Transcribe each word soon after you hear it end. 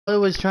I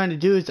was trying to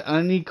do is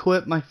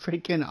unequip my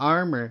freaking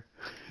armor,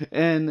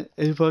 and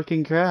it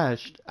fucking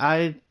crashed.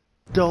 I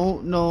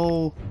don't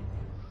know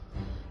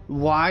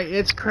why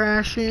it's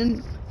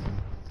crashing.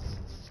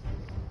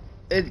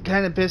 It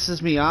kind of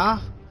pisses me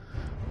off,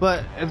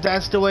 but if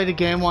that's the way the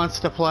game wants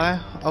to play,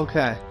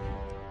 okay.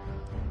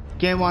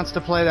 Game wants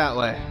to play that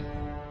way.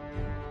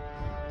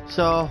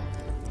 So,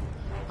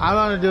 I'm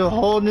gonna do a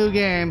whole new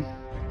game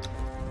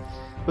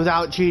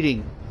without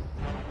cheating.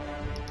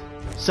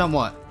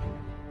 Somewhat.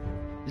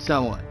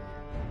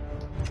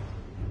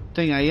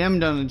 Thing I am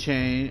gonna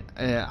change,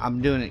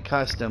 I'm doing it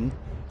custom.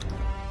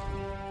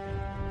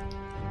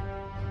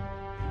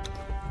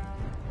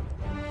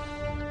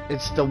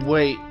 It's the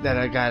weight that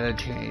I gotta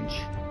change.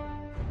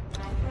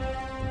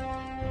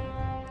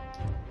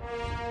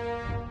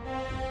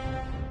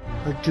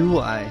 Or do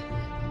I?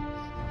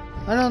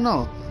 I don't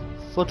know.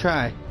 We'll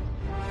try.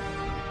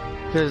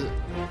 Because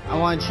I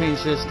want to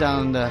change this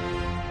down to...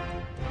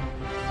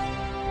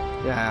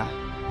 Yeah,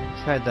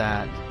 try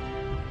that.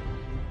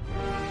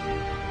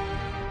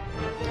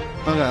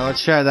 Okay,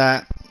 let's try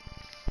that.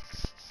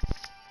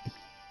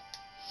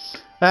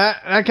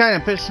 That kind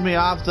of pissed me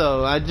off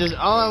though.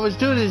 All I was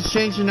doing is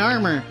changing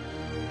armor.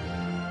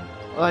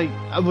 Like,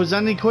 I was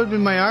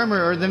unequipping my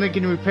armor, or then I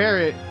can repair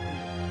it.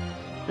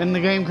 And the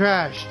game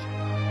crashed.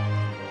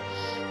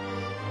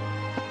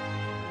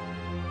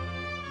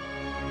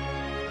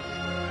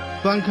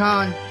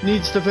 Funcom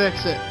needs to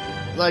fix it.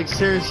 Like,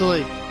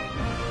 seriously.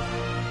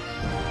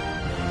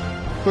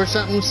 For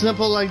something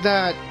simple like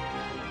that,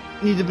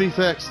 need to be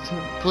fixed.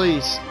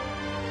 Please.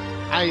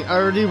 I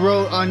already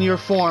wrote on your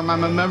form.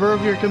 I'm a member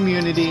of your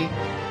community.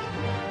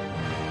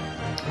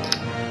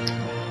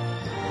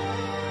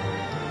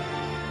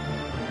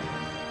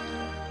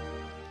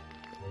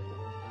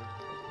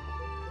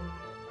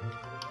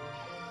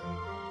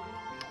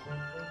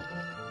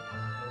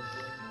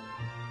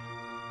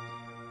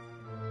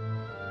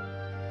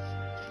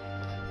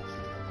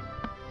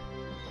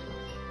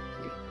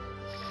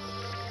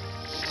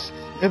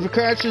 If it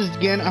crashes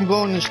again, I'm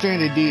going to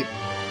Stranded Deep.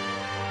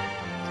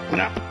 And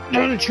I'm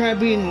going to try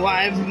being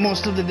live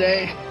most of the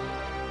day.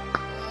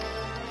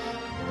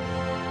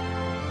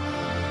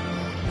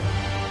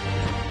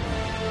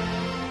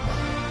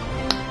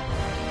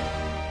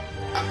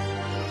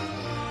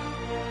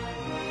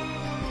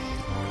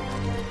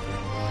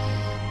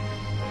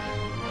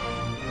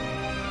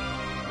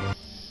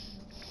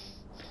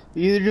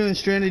 Either doing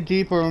Stranded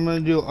Deep or I'm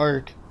going to do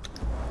Ark. I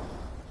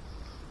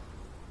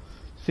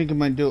think I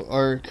might do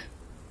Ark.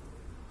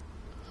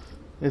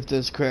 If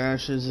this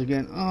crashes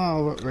again.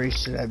 Oh, what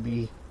race should I be?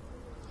 You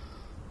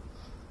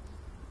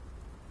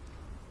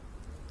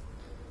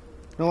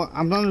know what?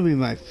 I'm gonna be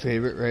my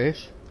favorite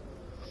race.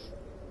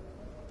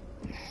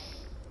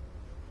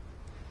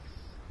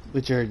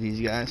 Which are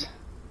these guys?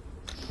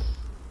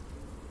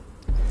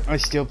 I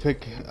still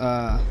pick, you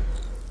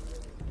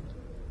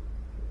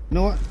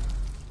know what?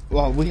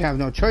 Well, we have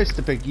no choice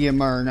to pick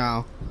EMR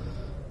now.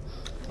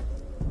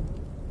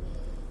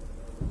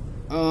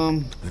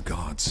 The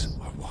gods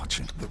are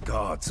watching. The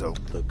gods are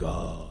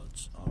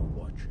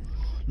watching.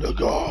 The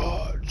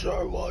gods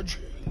are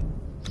watching.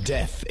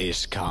 Death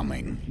is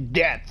coming.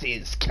 Death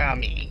is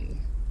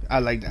coming. I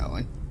like that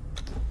one.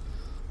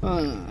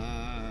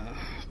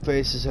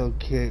 Face is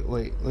okay.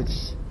 Wait,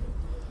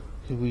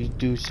 can we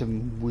do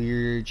some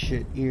weird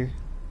shit here?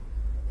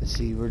 Let's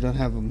see, we're gonna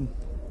have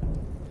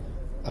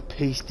a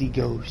pasty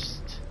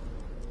ghost.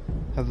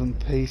 Have him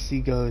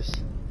pasty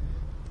ghost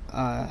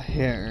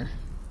hair.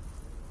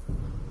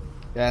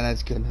 Yeah,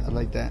 that's good. I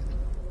like that.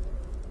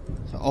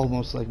 It's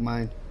almost like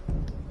mine.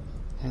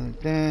 And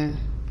then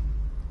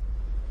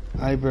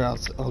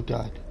eyebrows. Oh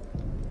god.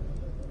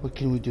 What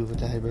can we do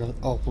with the eyebrows?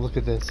 Oh, look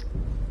at this.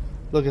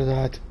 Look at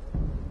that.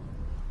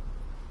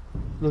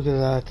 Look at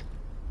that.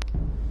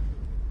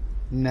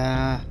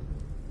 Nah.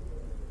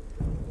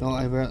 No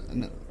eyebrow.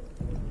 No.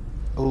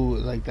 Oh,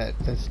 like that.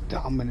 That's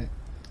dominant.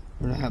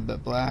 We're gonna have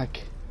that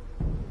black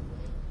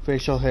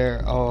facial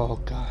hair. Oh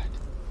god.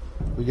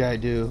 We gotta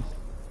do.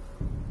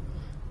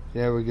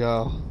 There we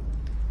go.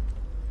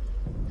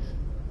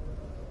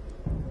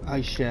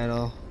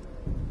 Eyeshadow.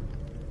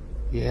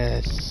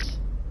 Yes.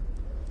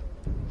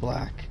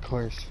 Black, of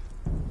course.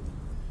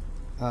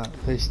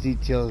 Face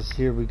details.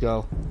 Here we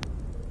go.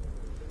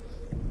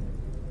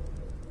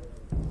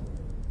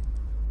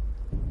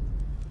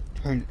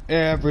 Turn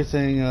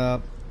everything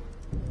up.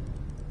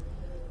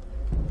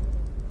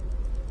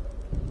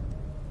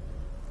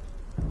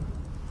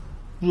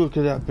 Look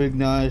at that big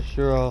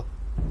nostril.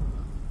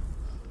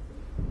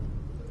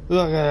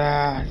 Look at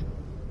that.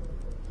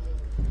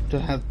 To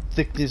have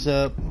thickness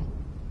up.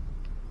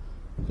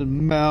 The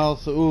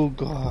mouth. Oh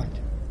god.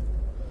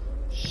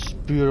 It's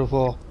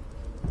beautiful.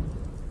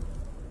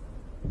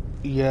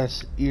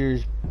 Yes,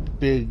 ears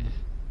big.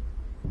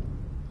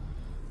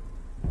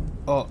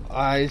 Oh,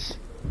 eyes.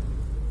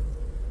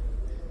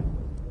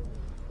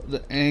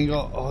 The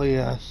angle. Oh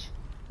yes.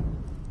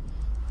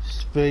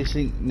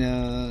 Spacing.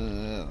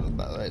 No,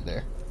 about right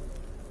there.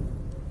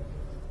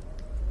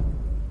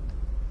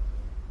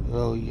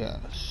 Oh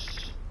yes.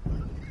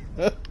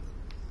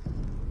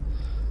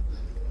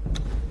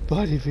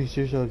 Body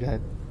features, oh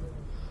god.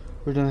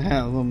 We're gonna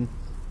have him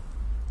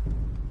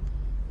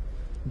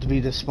to be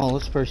the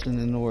smallest person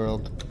in the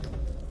world.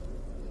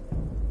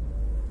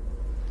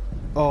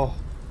 Oh.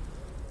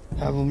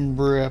 Have him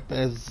rip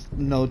as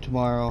no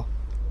tomorrow.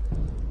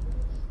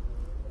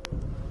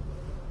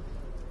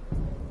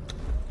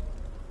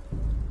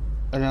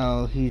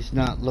 No, he's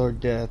not Lord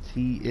Death.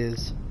 He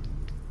is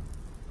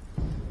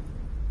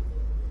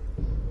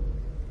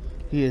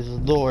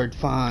Lord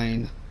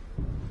Fine.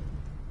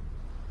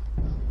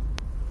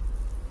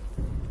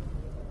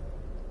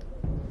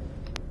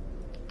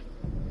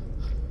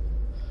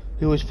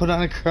 He was put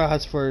on a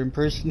cross for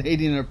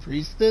impersonating a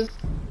priestess,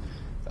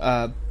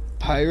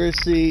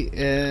 piracy,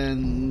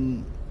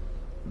 and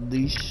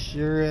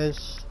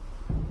lecherous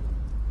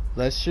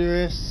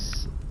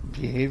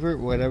behavior,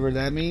 whatever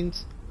that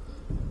means.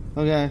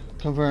 Okay,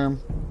 confirm.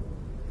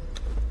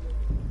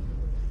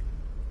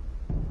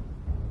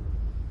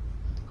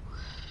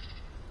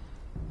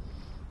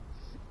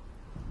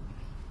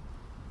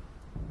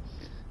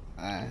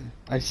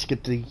 I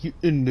skip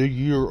in the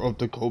year of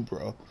the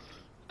Cobra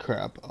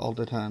crap all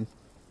the time.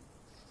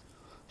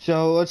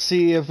 So let's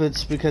see if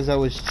it's because I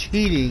was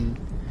cheating.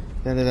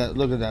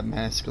 Look at that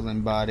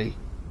masculine body.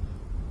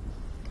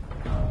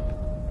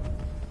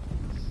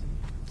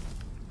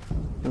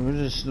 And we're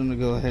just gonna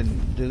go ahead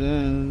and do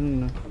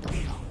that.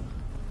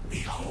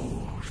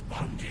 Behold,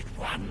 bonded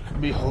one.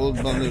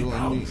 Behold, bonded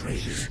one.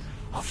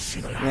 Of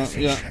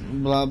civilization. Yeah,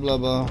 blah blah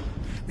blah.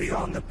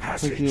 Beyond the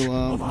passage Pick you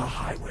up. of our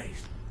highways.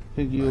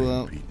 Pick you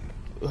up.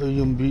 I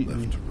am beaten.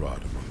 Left to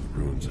rot among the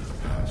ruins of the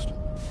past.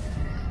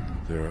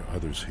 There are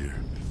others here,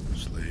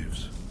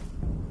 slaves,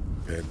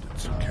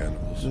 bandits and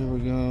cannibals. There we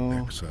go.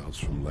 Exiles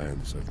from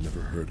lands I've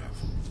never heard of.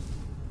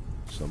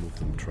 Some of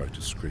them try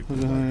to scrape the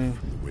Okay. life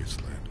from the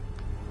wasteland,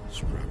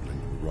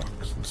 scrabbling the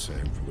rocks and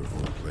sand from their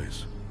own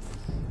place.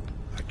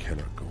 I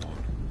cannot go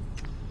on.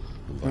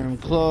 The I'm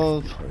life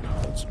clothed. behind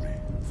haunts me.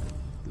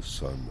 The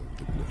sun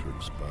over the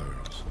glittering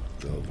spires of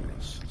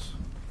Belverus has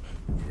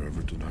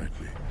forever denied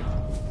me.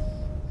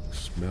 The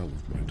smell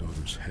of my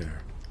daughter's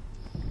hair.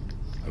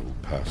 I will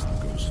pass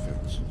the ghost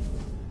fence.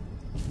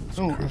 This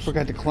Oh, I cursed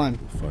forgot to night climb.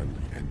 will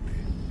finally end me.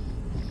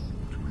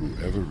 To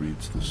whoever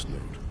reads this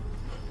note,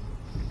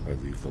 I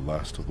leave the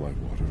last of my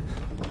water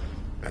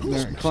and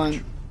this There, message.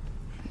 climb.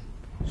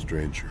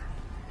 Stranger,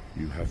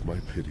 you have my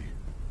pity.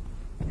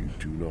 You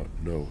do not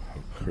know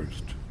how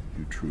cursed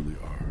you truly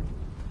are.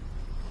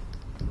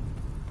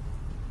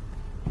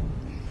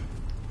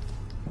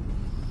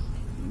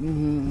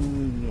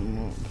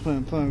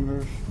 Plant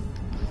fibers.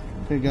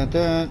 Okay, got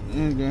that.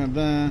 And grab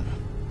that.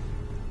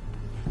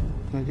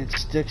 Gonna get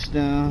sticks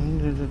down.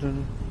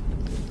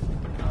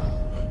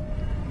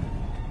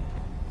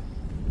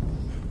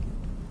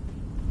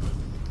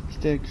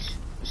 Sticks.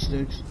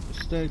 Sticks.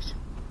 Sticks.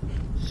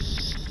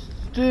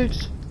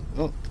 Sticks.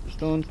 Oh,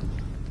 stones.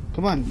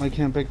 Come on, I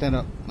can't pick that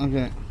up.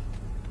 Okay.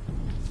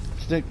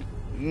 Stick.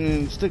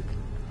 And stick.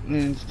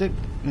 And stick.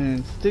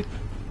 And stick.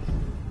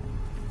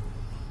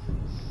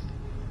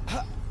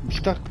 I'm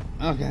stuck.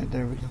 Okay,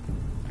 there we go.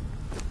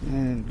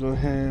 And go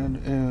ahead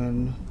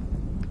and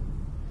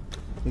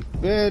make the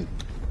bed,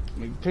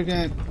 make a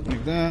pickaxe,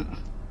 like that.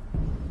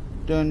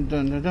 Done,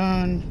 done, done,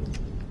 done.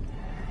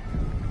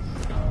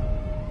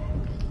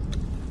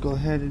 Go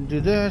ahead and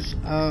do this.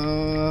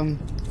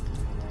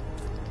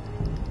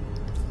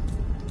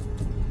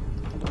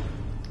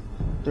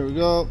 There we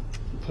go.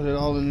 Put it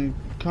all in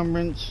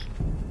encumbrance.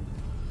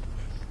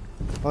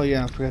 Oh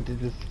yeah, I forgot to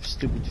do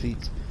stupid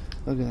feats.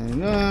 Okay,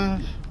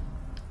 that.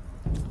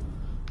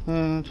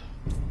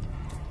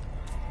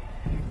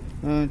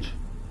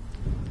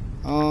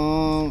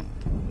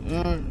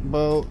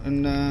 Bow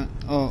and that.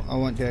 Oh, I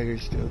want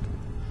daggers too.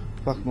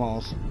 Fuck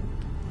malls.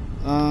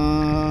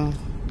 That.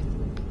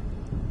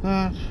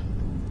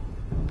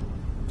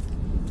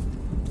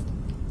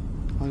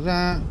 Like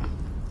that.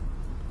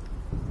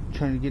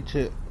 Trying to get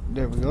to.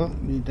 There we go.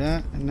 Need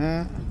that and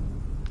that.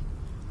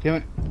 Damn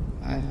it.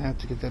 I have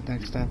to get that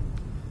next time.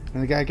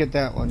 And I gotta get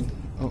that one.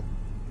 Oh,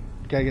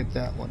 gotta get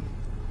that one.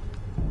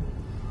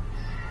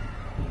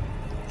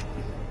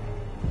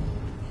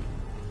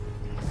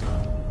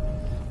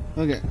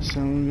 Okay,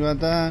 so we got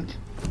that.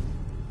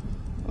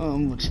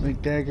 Let's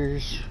make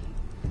daggers.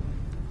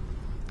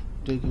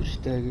 Daggers,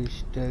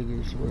 daggers,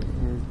 daggers. Where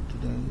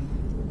today?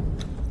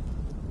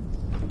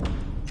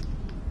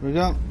 There we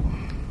go.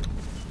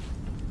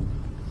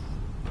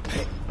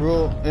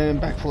 Roll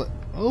and backflip.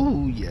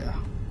 Oh yeah.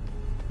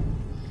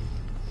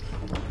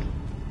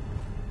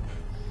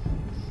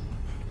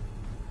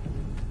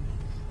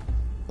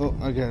 Oh,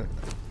 I got it.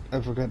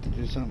 I forgot to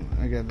do something.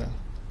 I got that.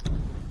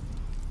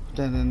 Put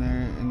that in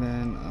there, and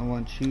then I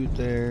want you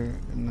there,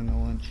 and then I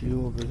want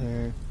you over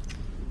there.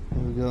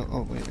 There we go.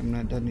 Oh wait, I'm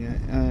not done yet.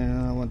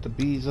 I want the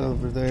bees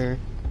over there.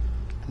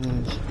 And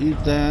then just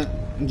eat that,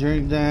 and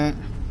drink that.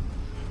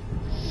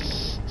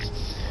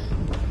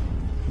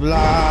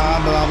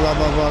 Blah blah blah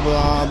blah blah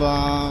blah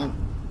blah.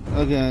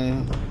 Okay.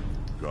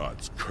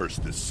 Gods curse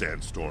this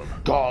sandstorm.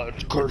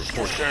 God curse the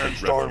Forced to take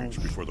sandstorm.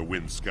 refuge before the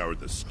wind scoured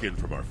the skin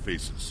from our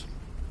faces.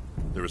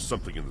 There is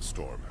something in the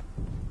storm.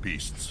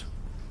 Beasts.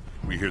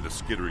 We hear the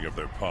skittering of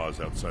their paws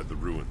outside the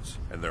ruins,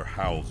 and their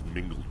howls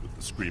mingled with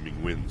the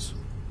screaming winds.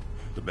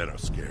 The men are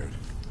scared.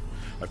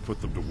 I've put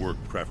them to work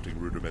crafting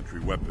rudimentary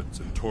weapons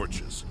and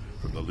torches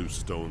from the loose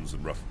stones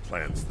and rough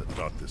plants that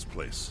dot this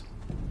place.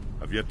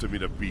 I've yet to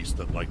meet a beast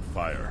that liked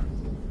fire,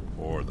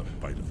 or the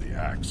bite of the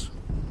axe.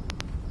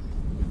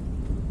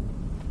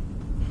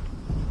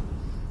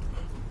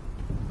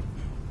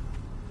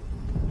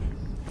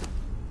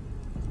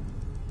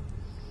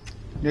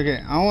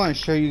 Okay, I want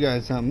to show you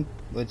guys something,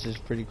 which is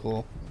pretty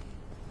cool.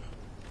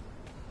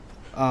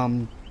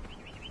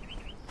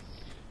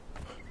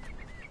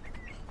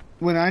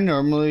 When I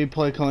normally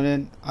play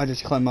Conan, I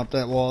just climb up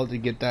that wall to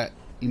get that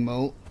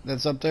emote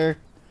that's up there,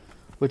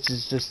 which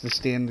is just the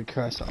stand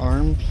across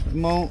arms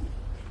emote.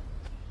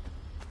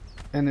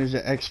 And there's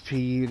an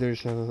XP,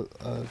 there's a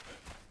I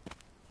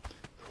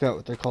forgot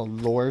what they're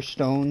called, lore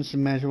stones,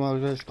 imagine what I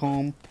was going to call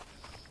them.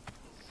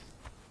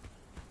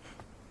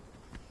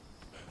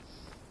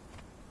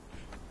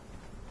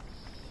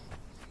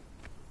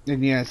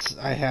 And yes,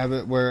 I have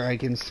it where I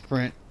can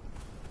sprint.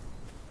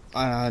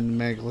 I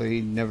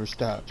automatically never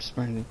stop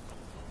sprinting.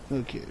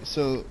 Okay,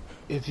 so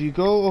if you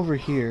go over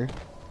here,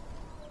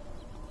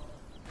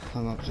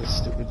 I'm up this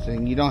stupid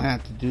thing. You don't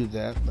have to do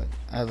that, but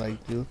I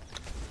like to.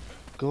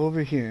 Go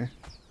over here.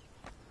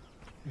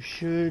 There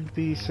should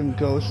be some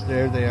ghosts.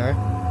 There they are.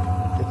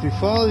 If you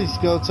follow these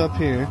goats up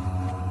here,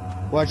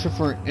 watch out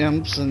for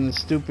imps and the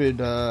stupid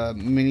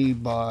mini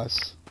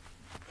boss.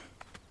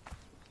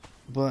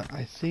 But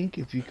I think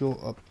if you go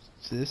up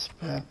this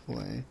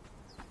pathway,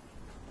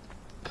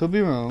 could be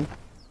wrong.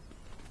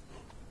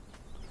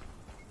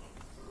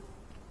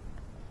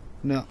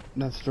 No,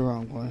 that's the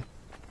wrong way.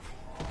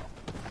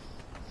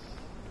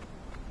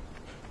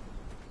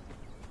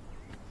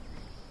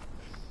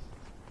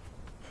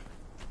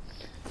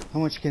 How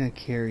much can I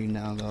carry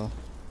now, though?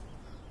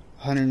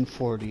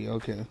 140,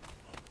 okay.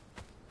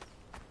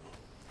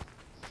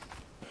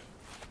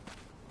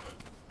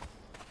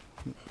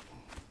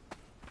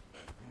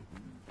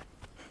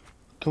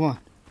 Come on.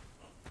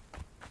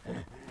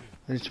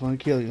 I just want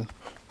to kill you.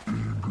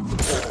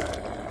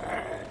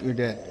 You're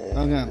dead.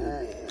 Okay.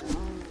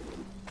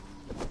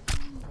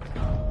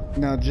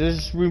 Now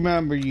just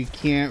remember, you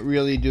can't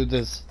really do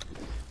this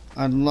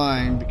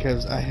online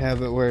because I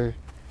have it where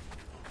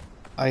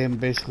I am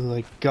basically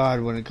like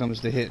God when it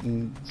comes to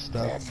hitting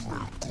stuff.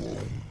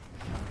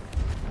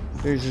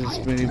 Here's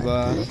this mini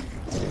boss.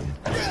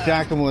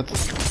 Stack him with...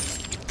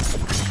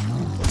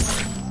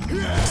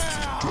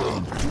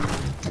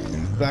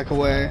 Back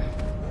away.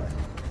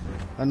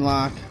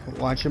 Unlock.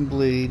 Watch him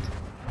bleed.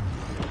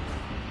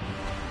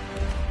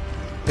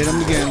 Hit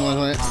him again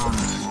with it.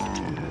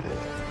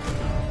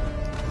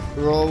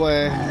 Roll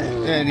away.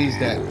 And he's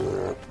dead.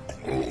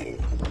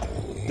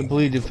 The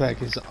bleed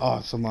effect is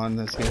awesome on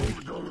this game.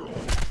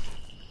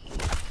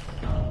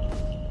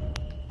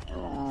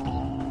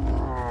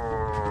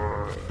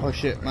 Oh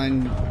shit, my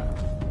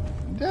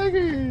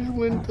daggers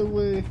went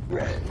away.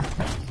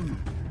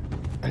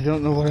 I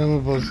don't know what I'm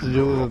supposed to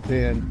do with a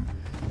pan.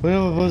 What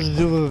am I supposed to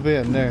do with a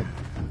pan? There.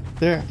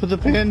 There, put the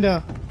pan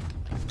down.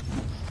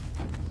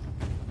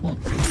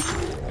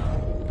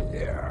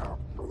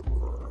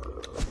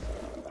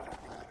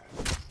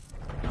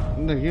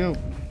 There you go.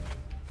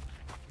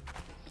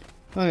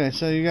 Okay,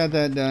 so you got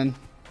that done.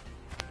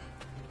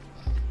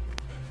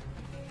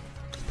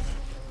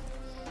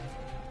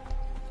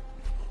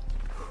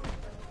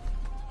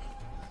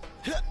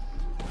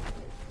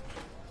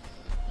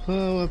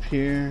 Go up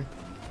here.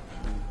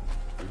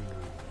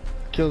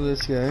 Kill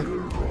this guy.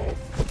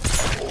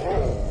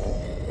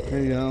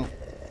 There you go.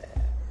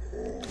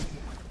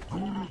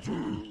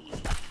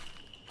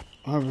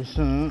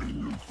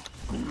 100%.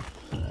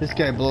 This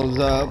guy blows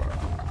up.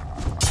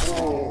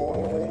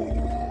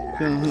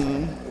 Kill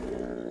him.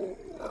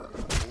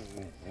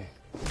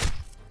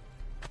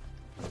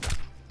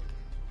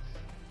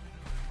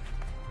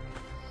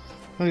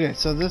 Okay,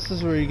 so this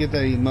is where you get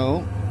that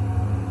emote.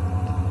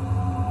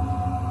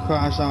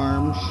 Cross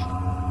arms.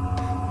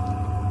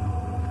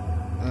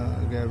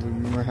 I gotta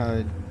remember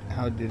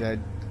how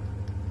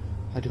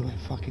do I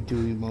fucking do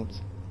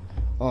emotes?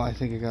 Oh, I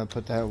think I gotta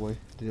put that away.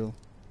 Deal.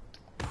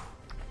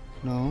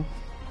 No.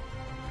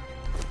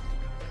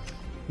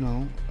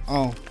 No.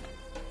 Oh.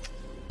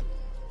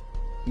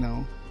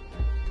 No.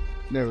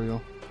 There we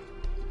go.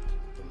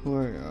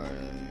 Where are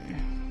they?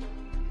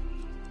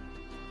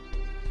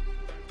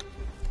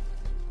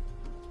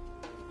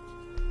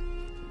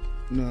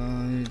 No,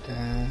 I need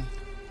that.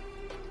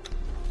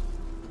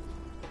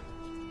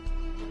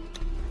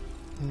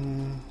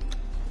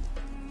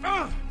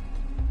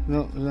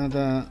 No, it's not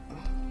that.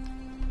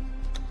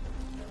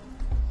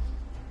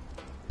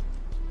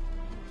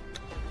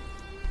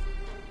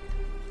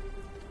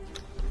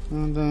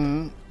 Not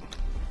that.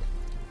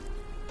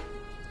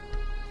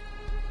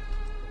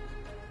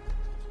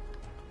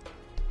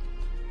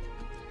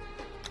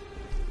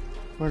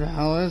 Where the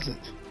hell is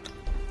it?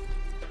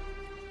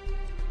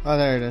 Oh,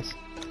 there it is.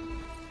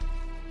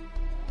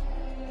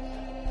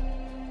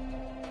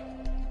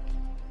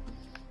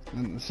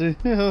 And see, I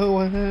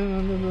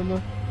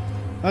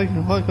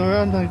can walk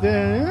around like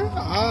that.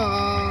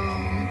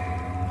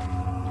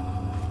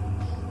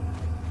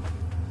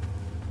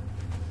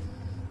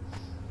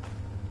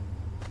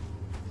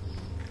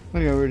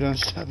 Okay, we're done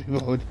stopping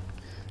mode.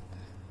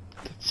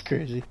 That's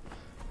crazy.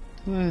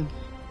 Man.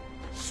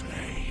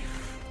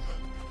 Slave,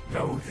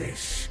 know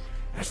this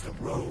as the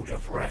road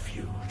of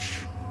refuge.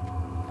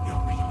 Your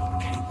people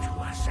came to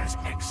us as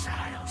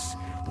exiles,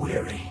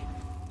 weary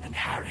and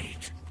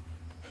harried.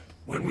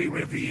 When we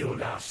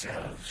revealed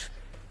ourselves,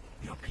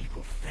 your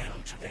people fell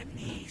to their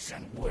knees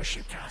and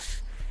worshipped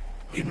us.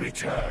 In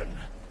return,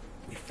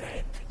 we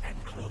fed and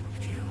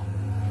clothed you.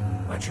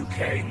 But you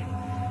came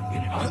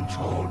in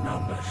untold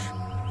numbers.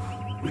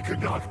 We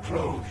could not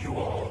clothe you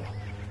all,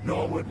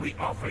 nor would we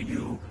offer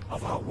you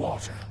of our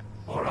water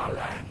or our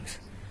land.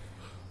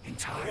 In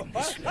time,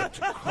 this led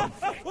to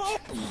conflict,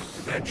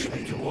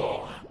 eventually to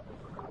war.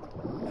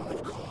 Though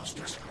it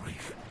caused us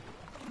grief,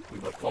 we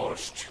were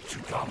forced to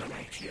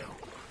dominate you.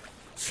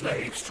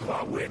 Slaves to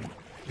our whim,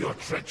 your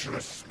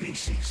treacherous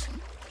species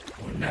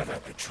will never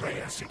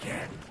betray us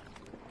again.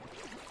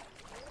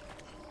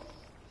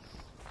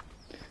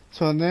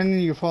 So then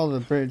you follow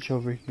the bridge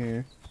over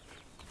here.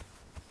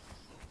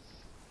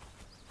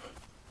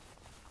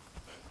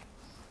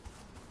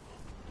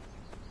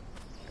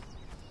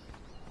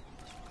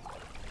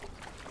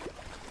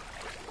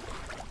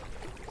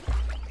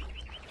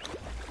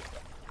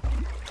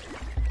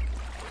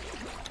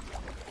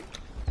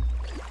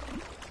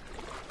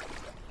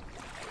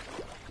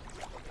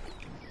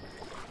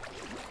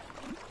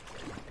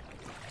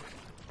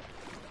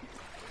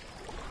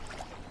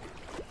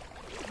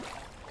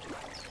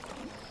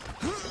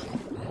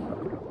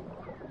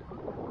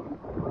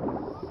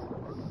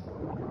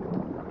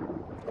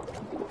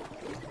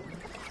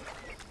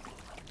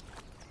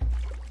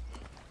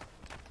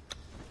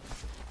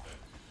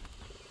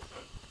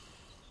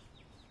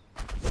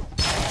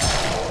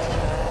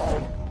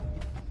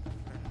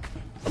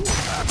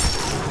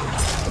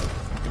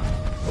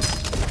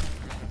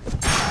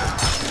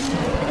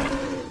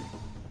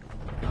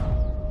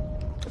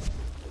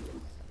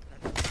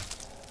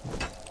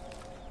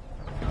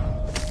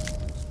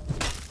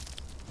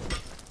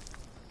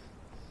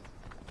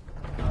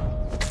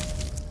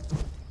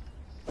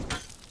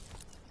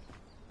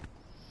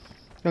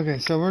 Okay,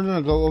 so we're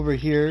gonna go over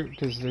here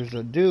because there's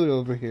a dude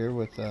over here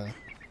with a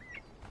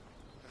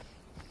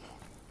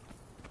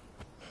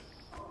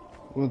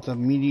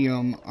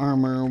medium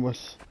armor with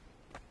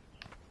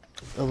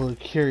able to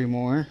carry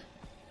more.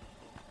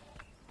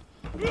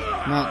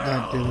 Not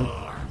that dude.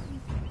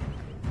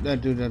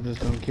 That dude I'm just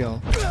gonna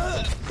kill.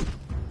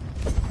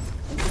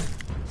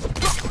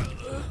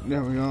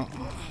 There we go.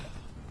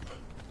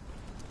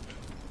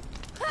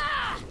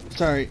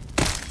 Sorry.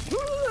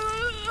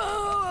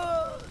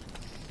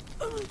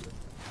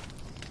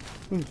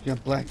 Ooh,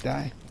 got black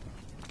dye.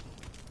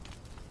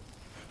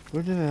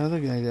 Where did the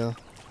other guy go?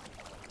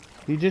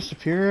 He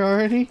disappeared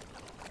already?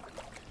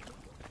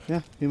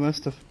 Yeah, he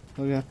must have.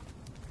 Okay.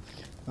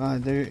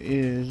 There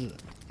is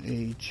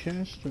a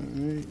chest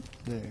right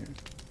there.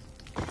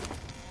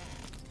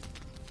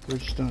 We're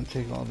just gonna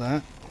take all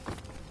that.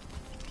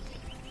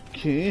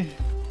 Okay.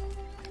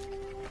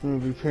 We'll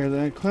repair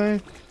that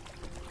quick.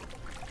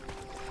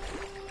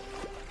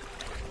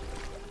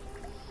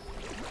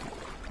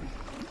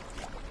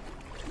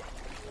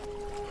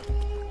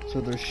 So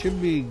there should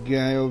be a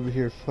guy over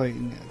here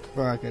fighting a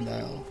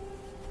crocodile.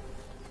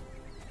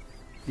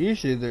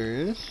 Usually there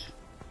is.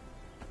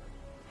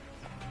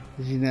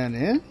 Is he not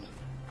in?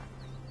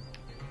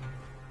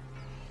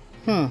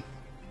 Huh.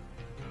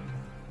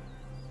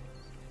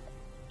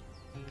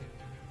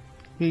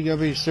 He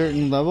gotta be a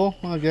certain level?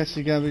 Well, I guess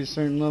he gotta be a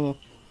certain level.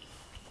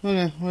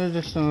 Okay, we're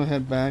just gonna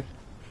head back.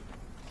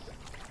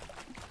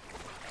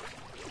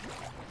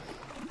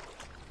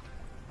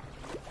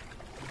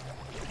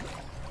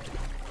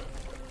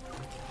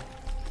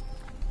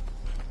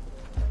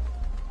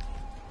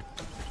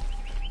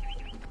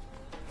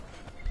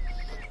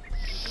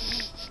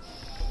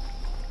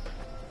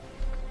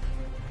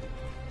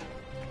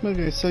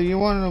 Okay, so you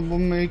want to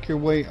make your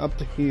way up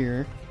to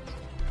here.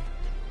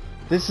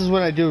 This is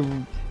what I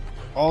do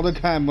all the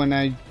time when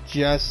I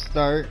just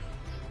start,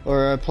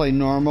 or I play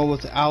normal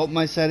without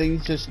my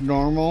settings, just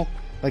normal,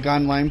 like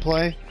online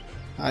play.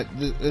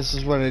 This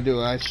is what I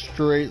do. I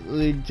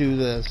straightly do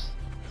this.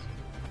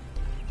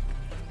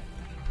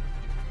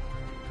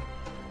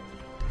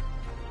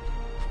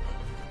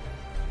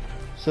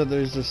 So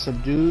there's a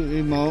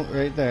subdue emote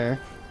right there.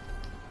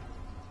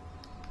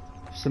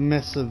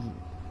 Submissive.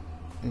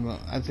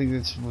 I think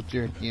it's with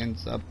your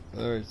hands up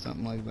or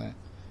something like that.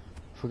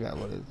 Forgot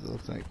what it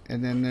looks like.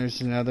 And then there's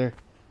another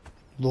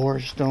lore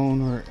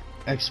stone or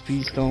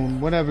XP stone,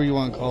 whatever you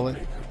want to call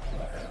it.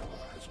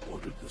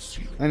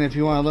 And if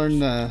you want to learn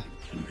the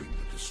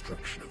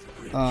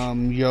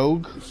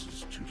Yogg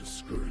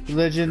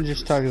religion,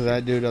 just talk to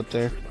that dude up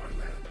there.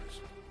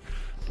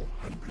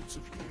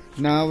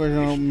 Now we're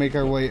gonna make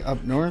our way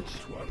up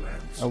north.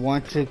 I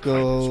want to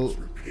go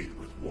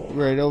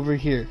right over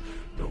here.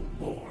 No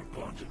more,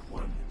 Bonded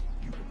One.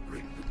 You will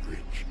break the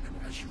bridge, and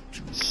as you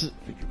do,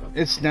 think about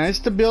It's nice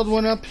to build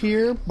one up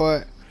here,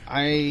 but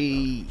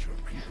it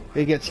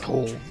gets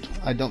cold.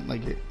 I don't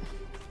like it.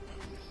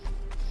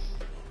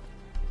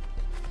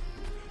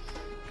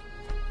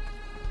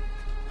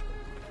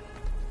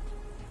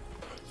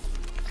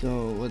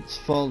 So let's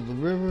follow the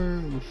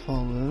river. We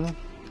follow it up.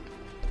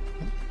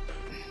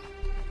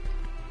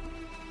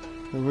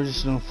 So we're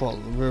just gonna follow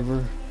the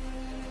river.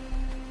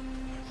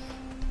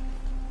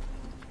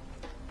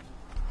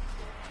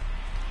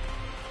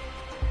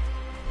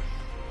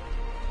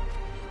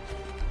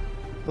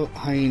 Oh,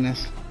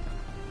 hyenas.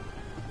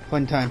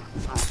 Fun time.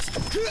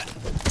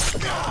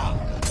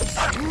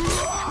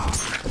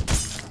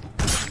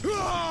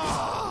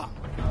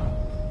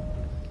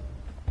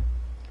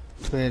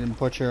 Go ahead and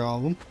butcher all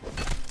of them.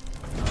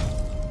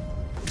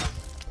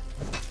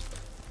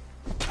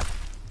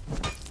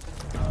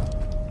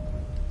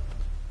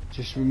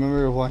 Just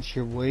remember to watch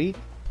your weight.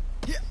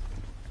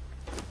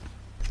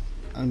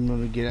 I'm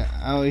gonna get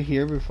out of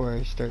here before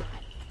I start.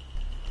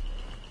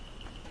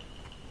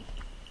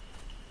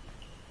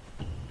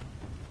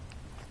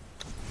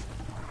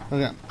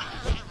 Okay.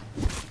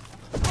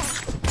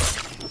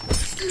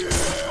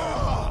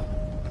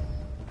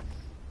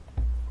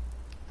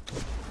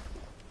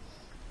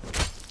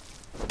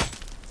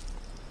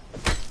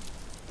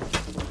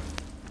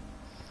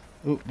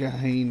 Oh, got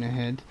hyena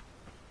head.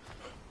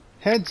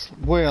 Heads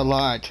weigh a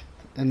lot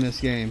in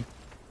this game.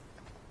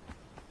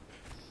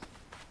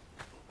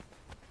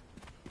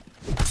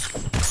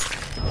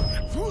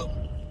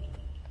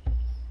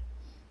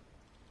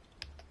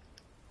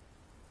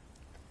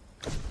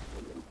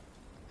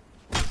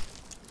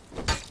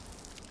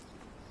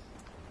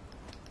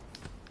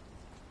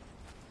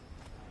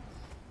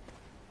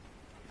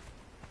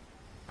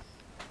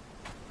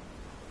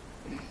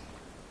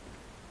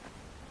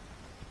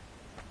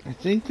 I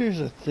think there's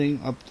a thing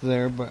up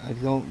there, but I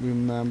don't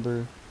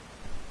remember.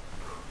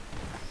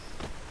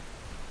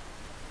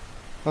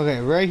 Okay,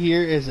 right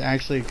here is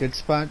actually a good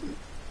spot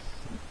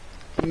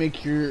to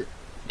make your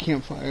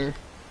campfire.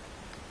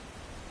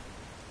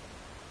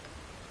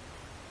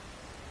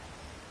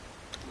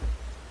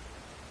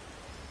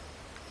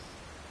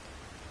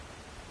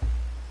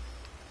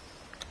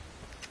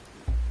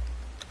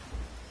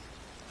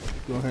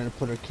 Go ahead and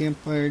put a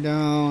campfire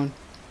down.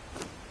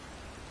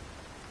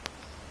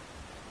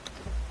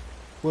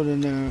 Put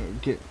in there,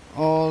 get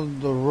all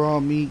the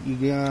raw meat you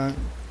got.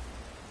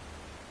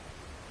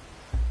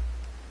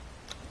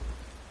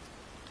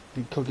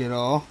 And cook it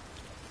all.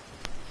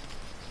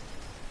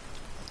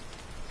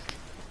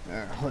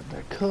 There, let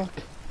that cook.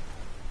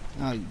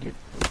 Now you get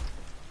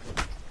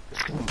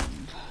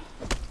stoned.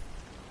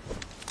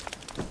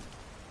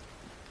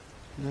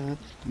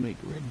 Let's make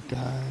red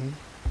dye.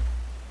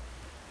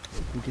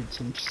 We get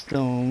some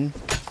stone.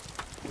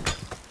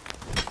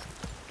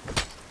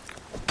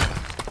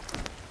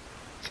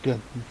 It's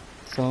good.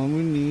 That's all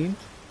we need.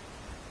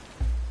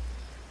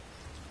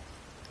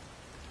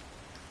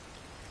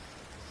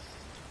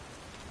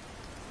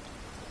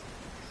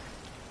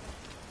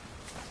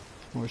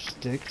 More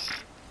sticks.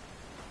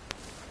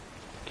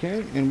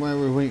 Okay, and while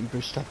we're waiting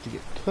for stuff to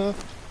get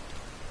cooked,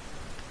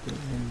 go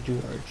ahead and do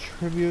our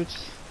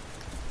tributes.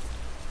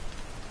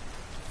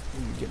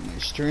 Let me get my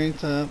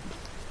strength up.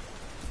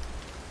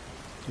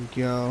 There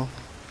we go.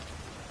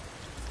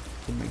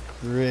 Get my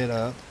grit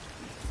up.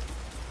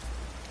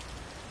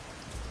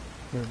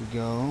 There we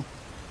go.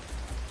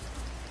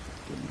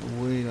 Get my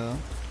weight up.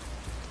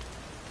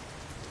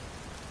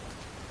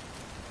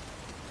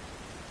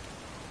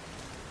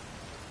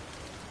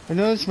 I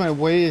notice my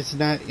weight is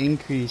not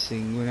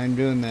increasing when I'm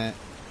doing that.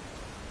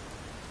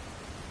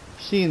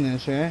 Seeing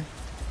this, right?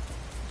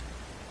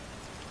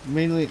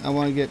 Mainly, I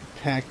want to get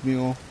Pack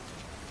Mule.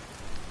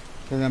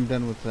 Then I'm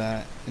done with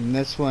that. And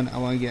this one, I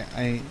want to get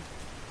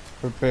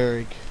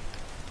Barbaric.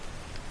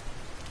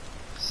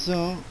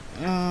 So,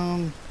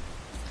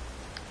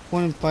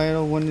 one in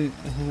vital, one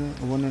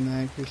in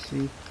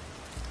accuracy,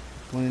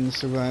 one in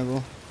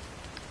survival.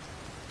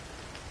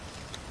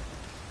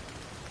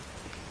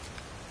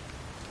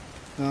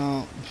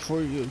 Now,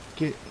 before you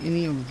get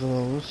any of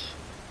those,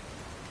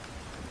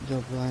 the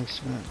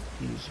blacksmith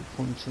use your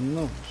points on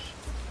those.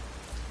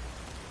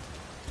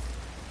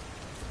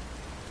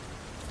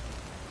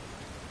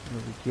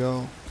 There we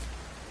go.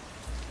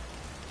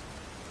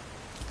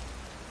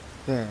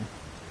 There.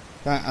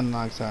 That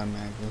unlocks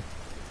automatically.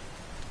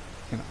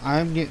 And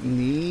I'm getting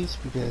these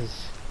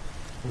because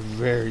they're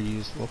very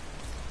useful.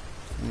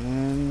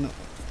 And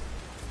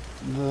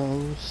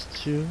those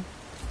two.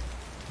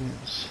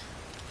 Yes.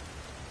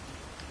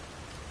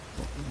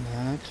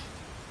 That.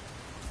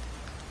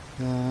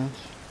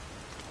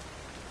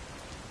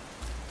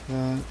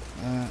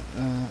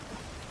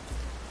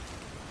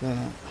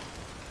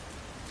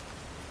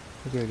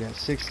 Okay, I got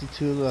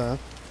 62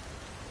 left.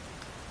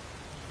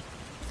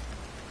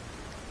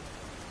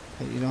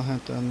 But you don't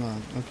have to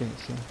unlock. Okay,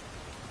 so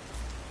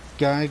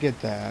gotta get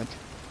that.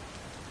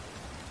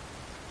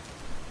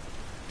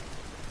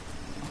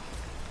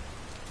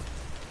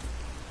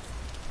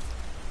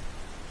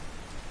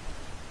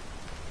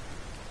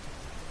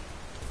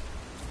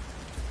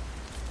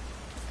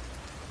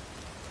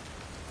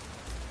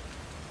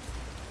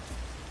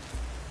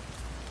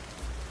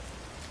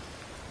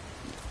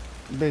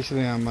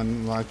 basically I'm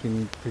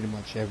unlocking pretty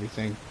much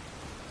everything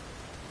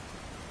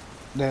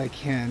that I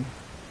can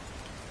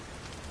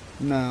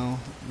now,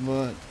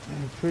 but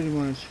I pretty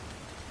much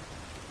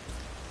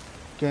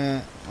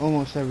got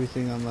almost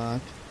everything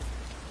unlocked.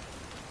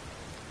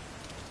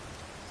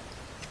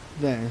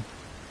 There.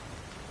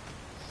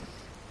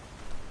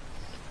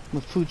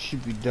 My food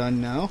should be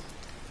done now.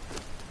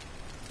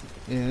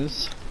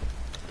 Is.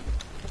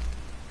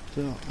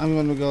 So I'm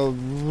gonna go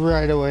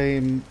right away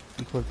and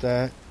equip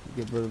that.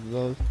 Get rid of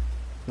those.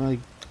 I'm gonna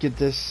get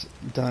this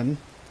done.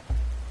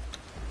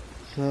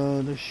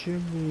 So there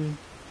should be.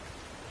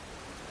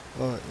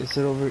 Oh, is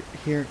it over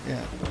here?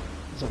 Yeah.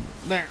 It's over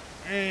there.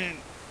 And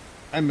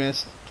I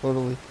missed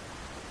totally.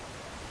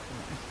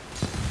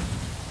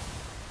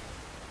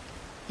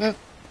 Yep.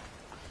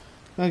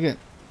 Okay.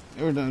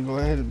 We're done. Go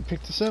ahead and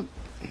pick this up.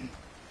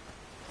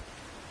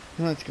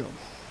 Let's go.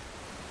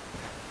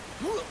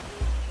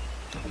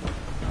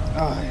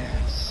 Oh,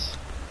 yes.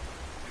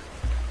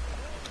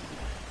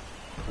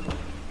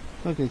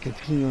 Okay,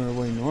 continue our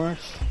way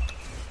north.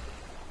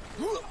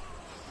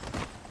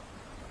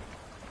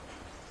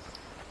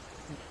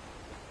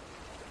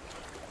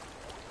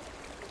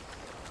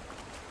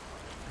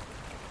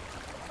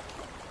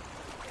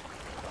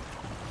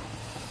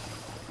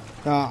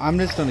 I'm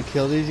just gonna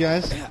kill these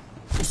guys.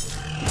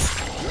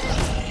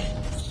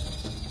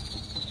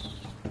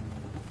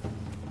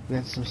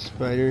 Got some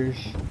spiders.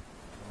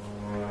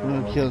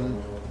 I'm gonna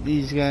kill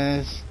these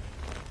guys.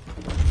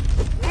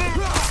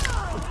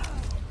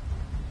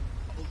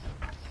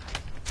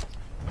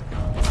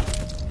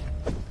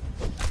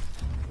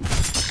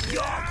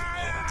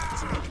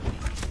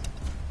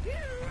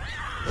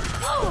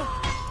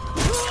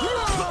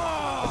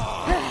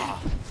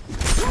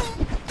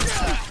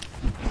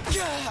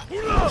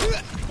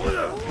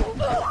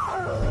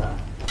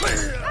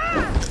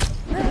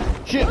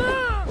 Shit! Oh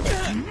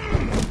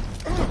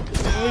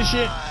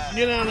shit!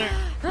 Get down there!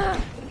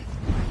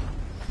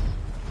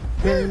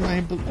 Bury my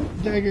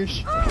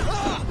daggers.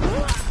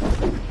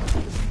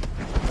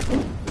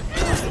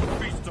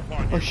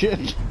 Oh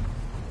shit!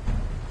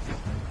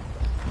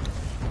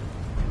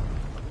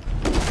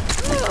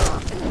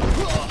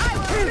 I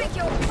will drink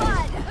your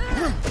blood!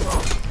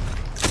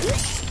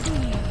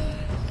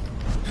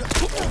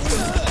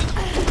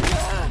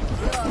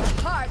 Your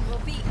heart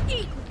will be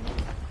eaten!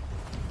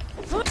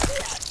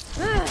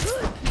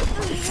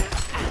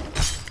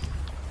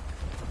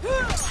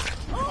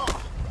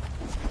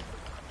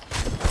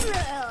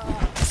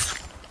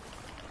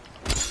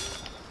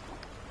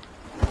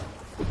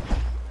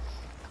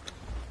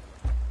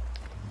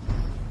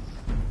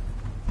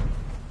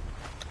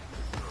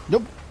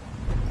 Nope.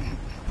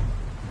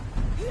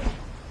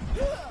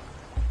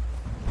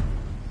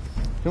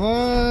 Come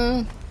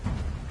on.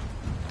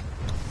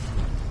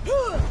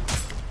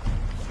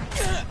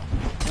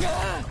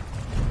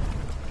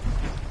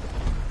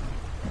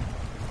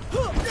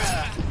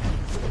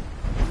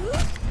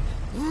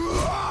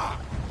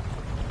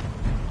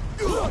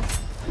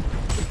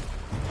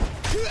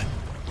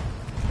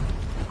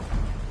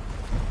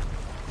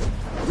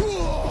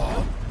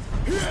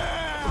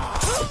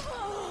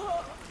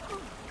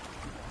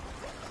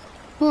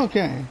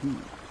 Okay,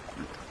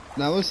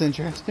 that was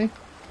interesting.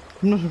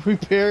 I'm gonna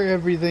repair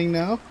everything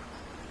now.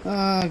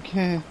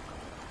 Okay.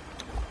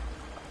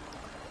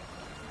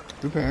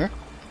 Repair.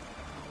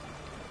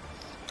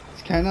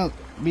 It's kind of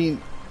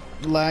being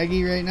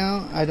laggy right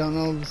now. I don't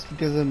know if it's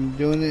because I'm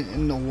doing it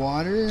in the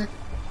water.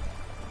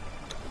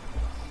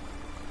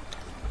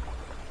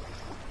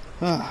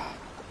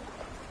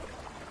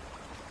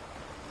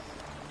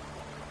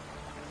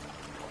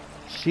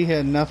 She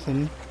had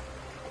nothing.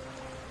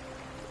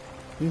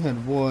 You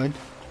had wood.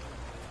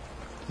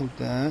 Take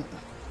that.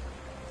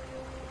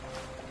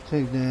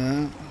 Take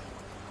that.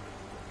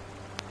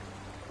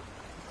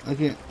 I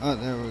can't. Oh,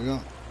 there we go.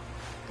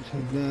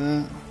 Take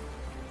that.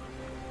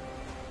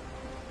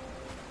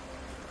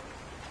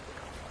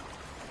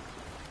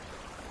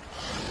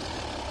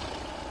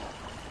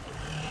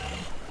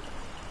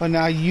 Oh,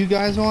 now you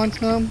guys want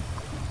some?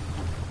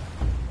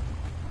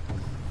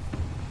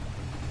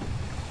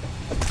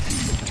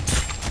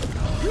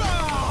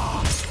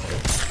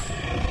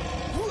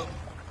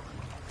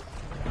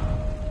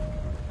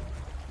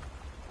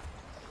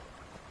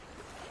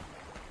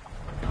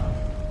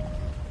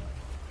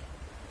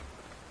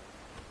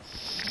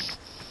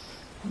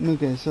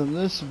 Okay, so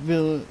this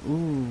village.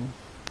 Ooh.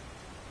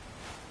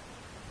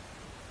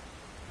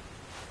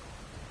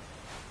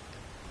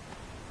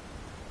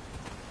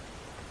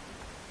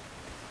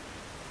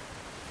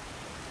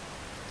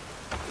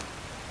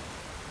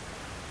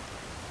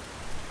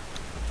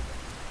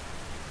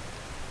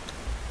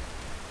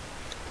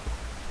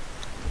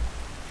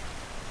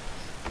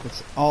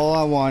 That's all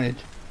I wanted.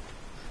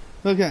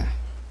 Okay.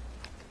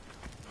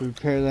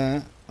 Repair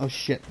that. Oh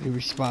shit, they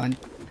respawn.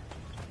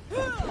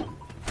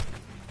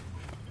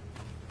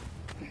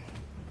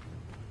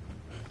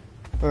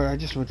 Or I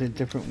just went a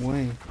different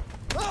way.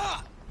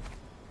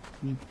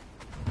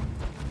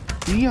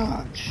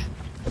 Biatch!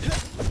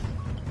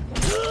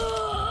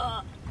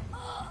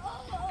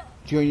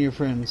 Join your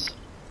friends.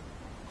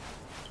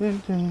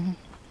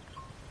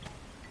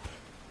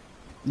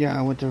 Yeah,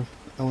 I went to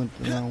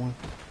that one.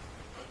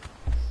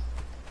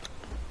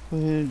 Go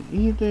ahead,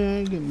 eat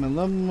there, get my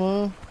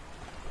level up.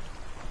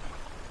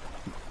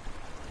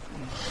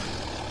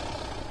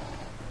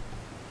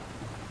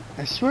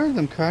 I swear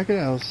them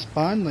crocodiles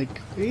spawn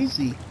like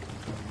crazy.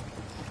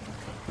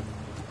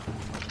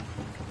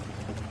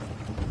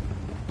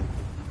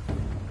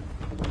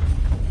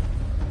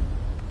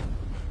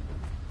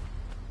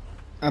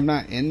 I'm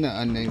not in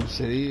the unnamed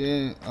city.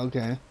 Yeah,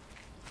 okay.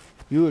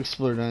 You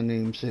explored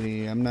unnamed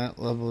city. I'm not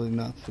level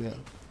enough yet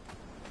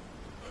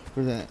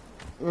for that.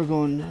 We're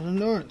going to the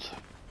north.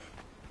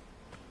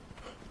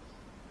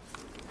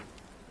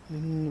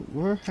 And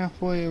we're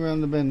halfway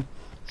around the bend.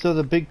 So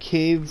the big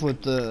cave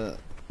with the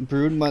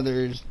brood mother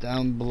is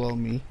down below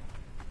me.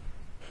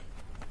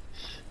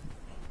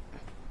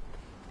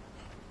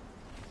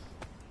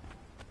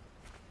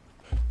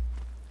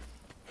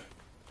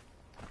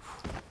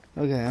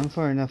 Okay, I'm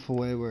far enough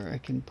away where I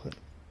can put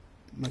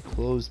my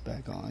clothes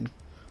back on.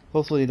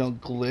 Hopefully it don't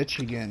glitch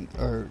again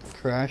or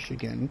crash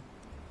again.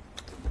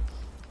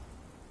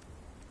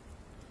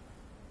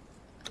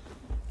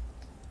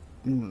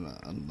 I'm gonna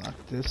unlock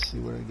this, see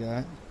what I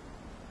got.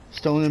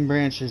 Stone and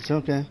branches,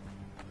 okay.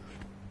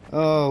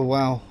 Oh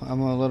wow,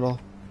 I'm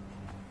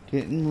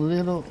getting a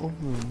little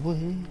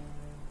overweight.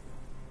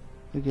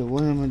 Okay,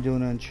 what am I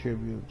doing on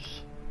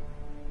tributes?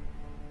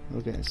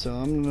 Okay, so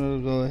I'm gonna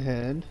go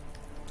ahead.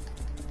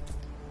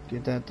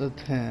 Get that to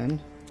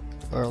 10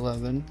 or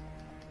 11.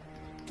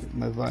 Get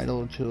my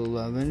vital to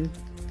 11.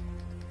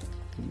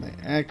 Get my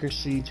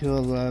accuracy to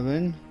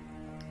 11.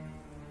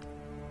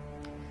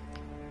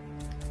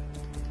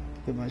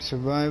 Get my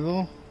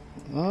survival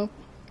up.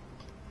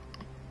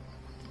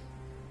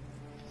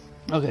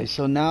 Okay,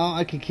 so now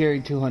I can carry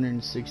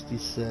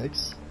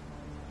 266.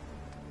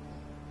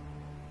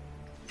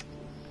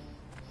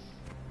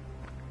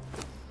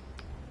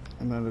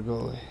 I'm gonna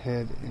go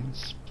ahead and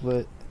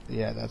split.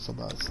 Yeah, that's a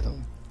lot of stuff.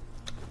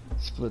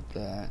 Split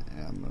that,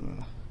 and I'm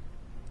gonna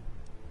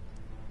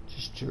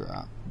just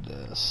drop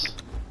this.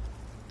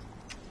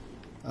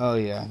 Oh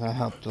yeah, that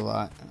helped a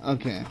lot.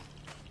 Okay.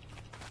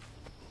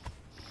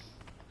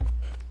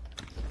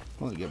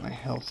 I want to get my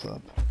health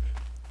up.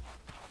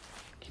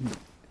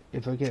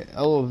 If I get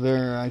aloe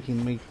vera, I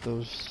can make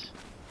those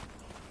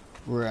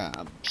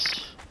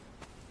wraps.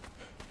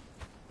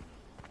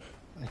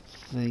 I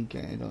think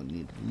I don't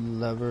need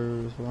leather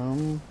as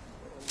well.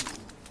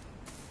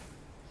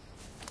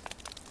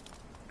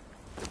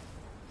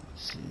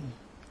 Let's see.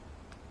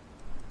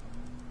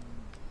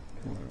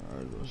 Where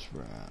are those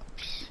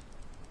wraps?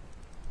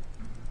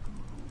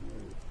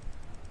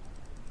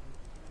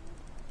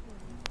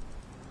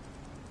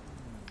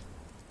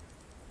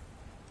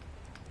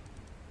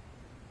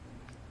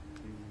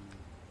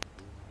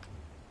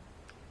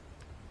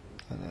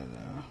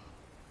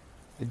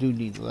 I do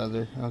need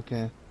leather,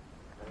 okay.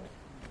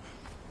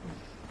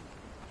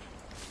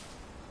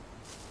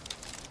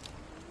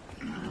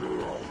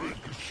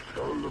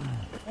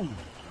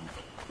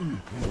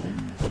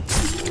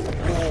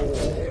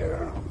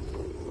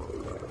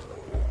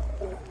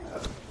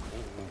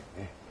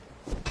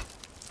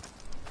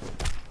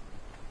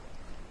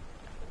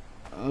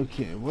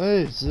 Okay, what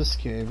is this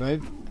cave? I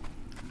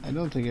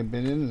don't think I've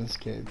been in this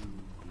cave.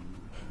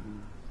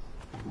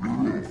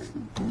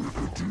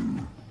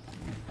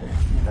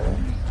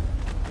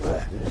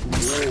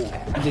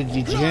 The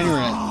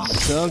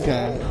degenerates,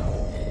 okay.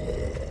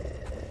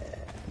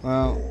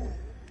 Well,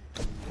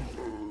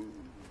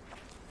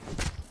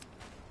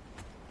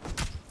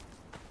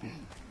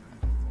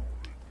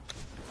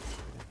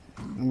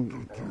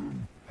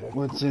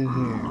 what's in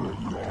here?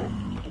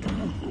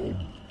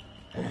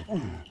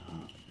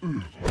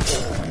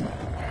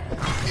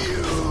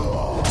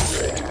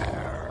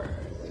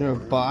 Is there a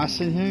boss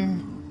in here?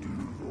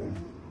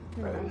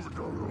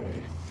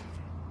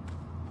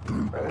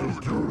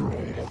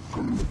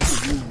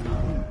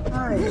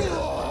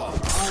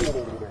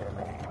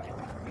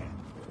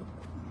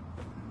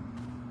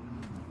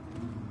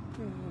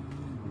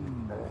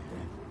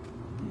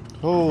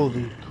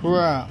 Holy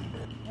crap.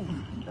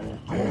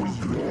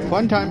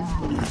 Fun time.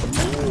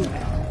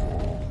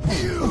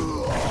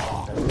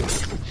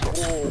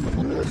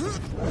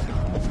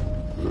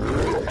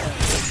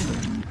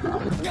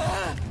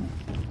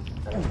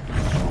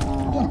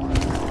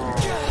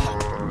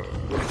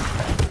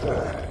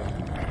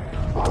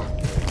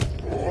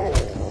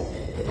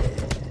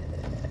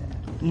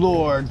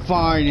 Lord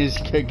Fine is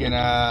kicking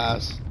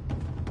ass.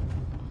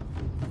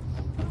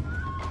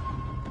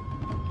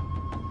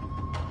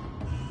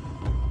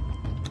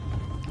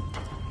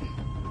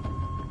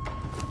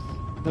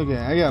 Okay,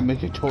 I gotta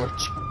make a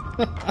torch.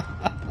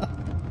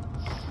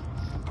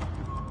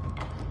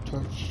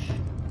 Torch.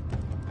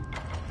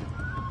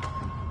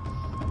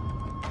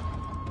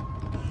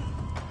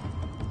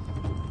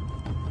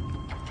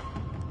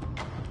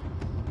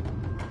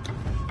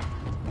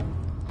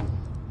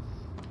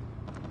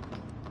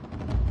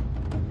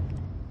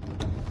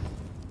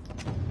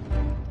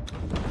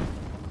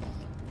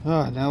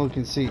 Oh, now we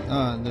can see.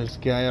 Oh, there's a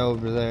guy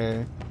over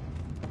there.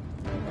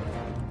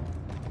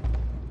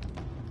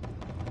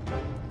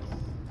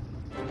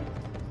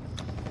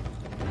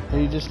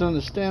 you just don't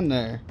stand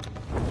there,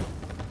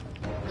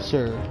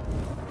 sir.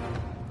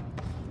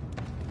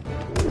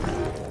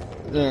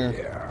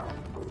 There.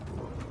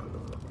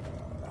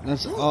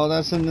 That's all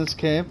that's in this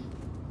cave.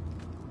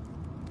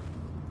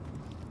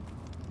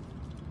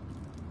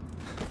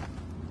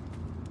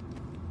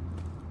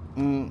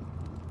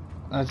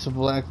 That's a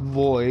black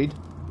void.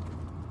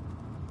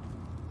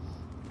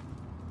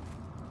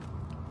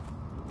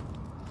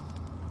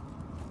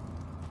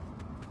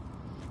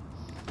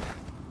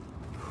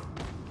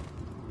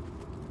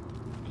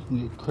 You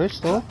can get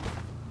crystal.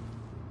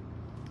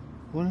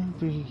 Wonder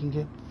if we can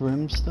get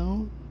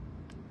brimstone?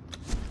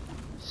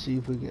 See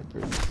if we get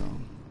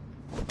brimstone.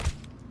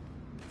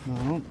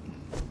 No.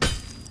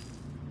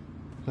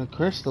 Got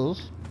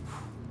crystals.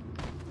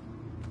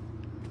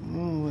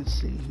 Oh, let's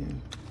see here.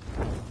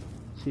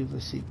 See if I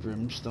see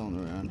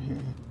brimstone around here.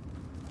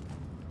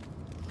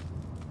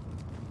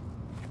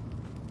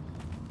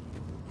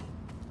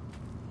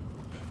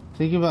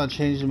 Thinking about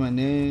changing my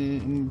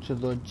name to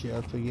Lord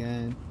Jeff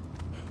again.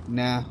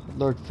 Nah,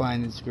 Lord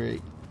Fine is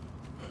great.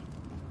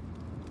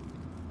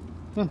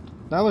 Huh,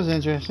 that was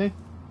interesting.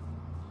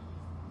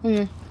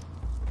 Okay.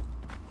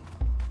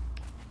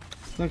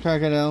 No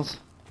crocodiles.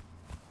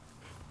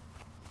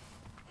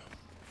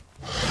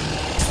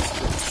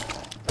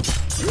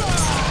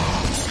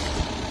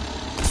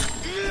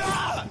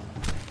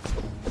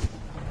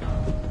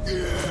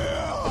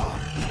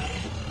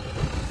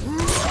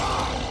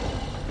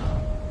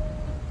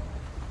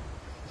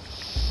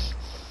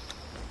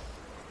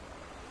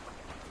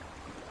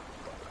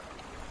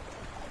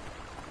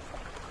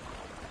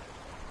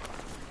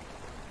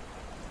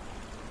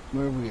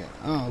 Where are we at?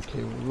 Oh,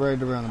 okay, we're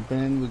right around the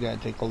bend. We gotta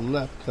take a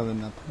left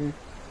coming up here.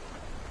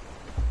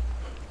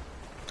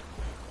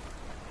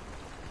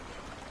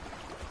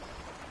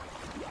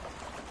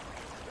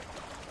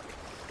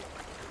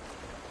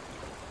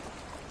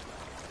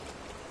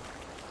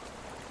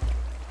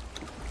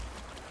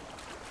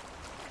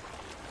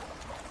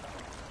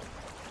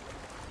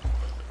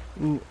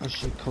 Ooh, I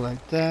should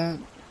collect that.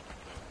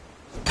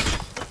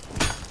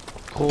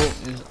 Coal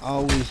is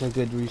always a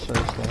good resource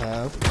to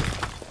have.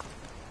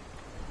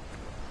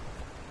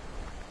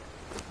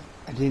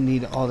 I didn't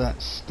need all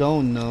that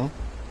stone though.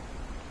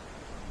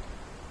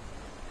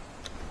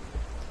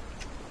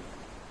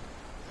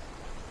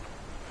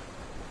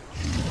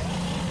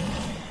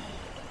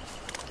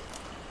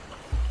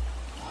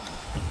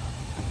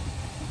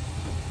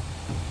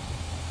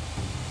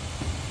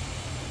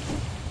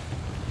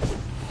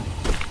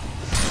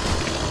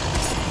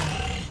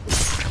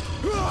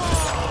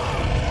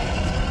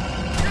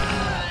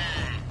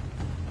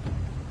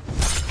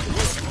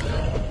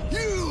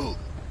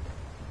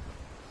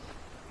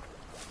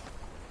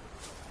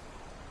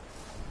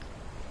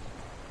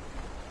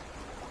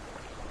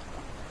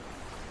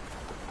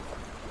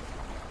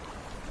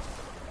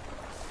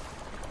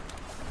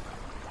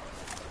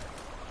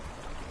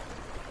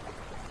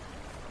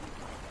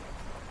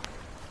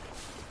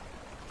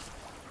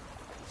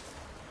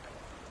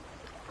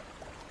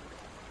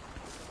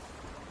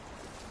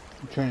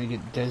 I'm trying to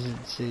get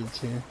desert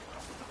seeds here.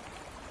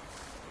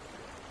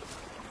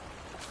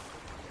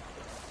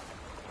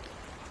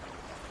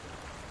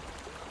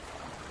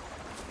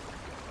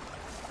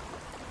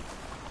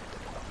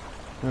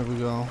 There we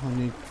go. I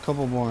need a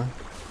couple more.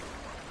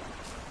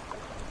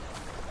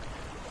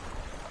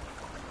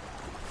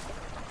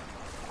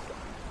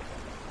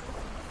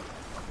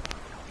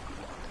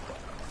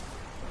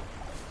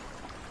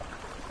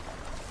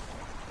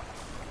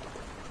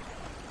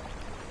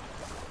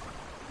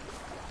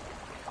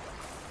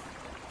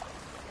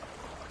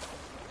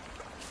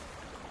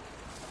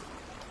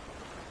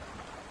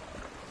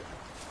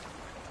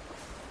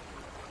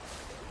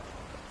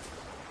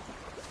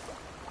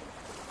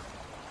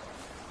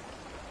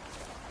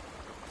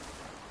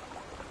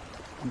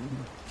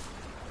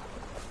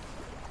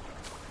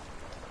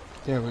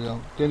 There we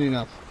go. Good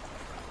enough.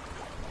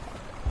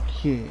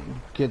 Okay,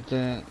 get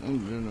that. I'm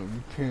gonna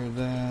repair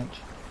that.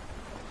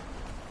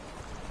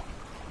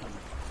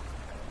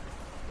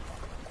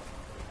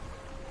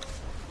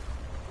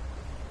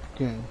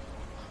 Okay.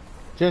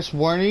 Just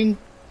warning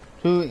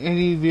to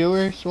any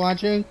viewers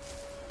watching.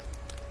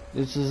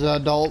 This is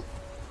an adult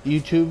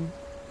YouTube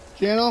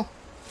channel,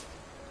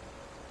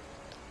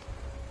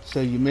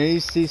 so you may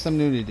see some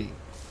nudity.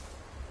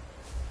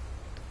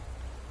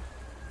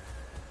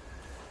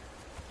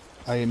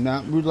 I am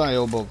not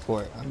reliable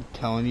for it. I'm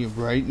telling you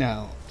right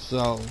now.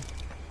 So,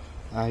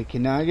 I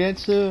cannot get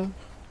sued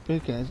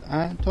because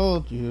I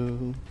told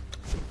you.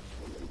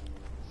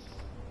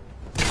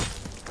 I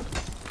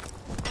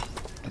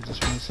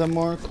just want some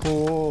more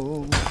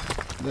coal.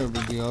 There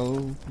we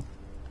go.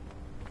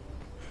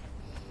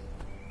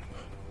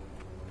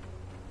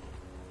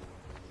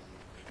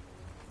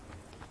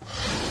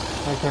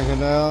 Hi,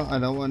 crocodile. I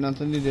don't want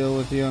nothing to deal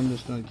with you. I'm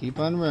just gonna keep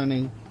on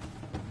running.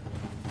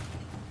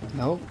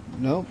 Nope,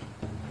 nope.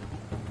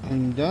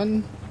 I'm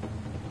done.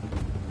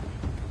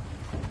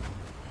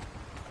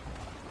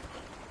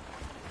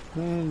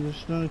 I'm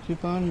just gonna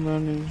keep on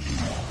running.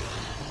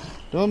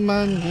 Don't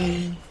mind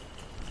me.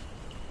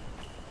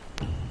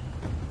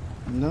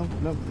 Nope,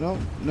 nope, nope,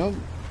 nope,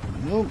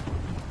 nope.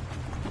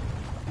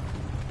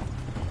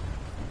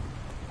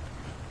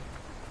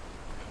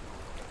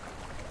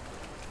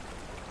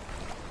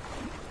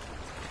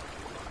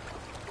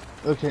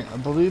 Okay, I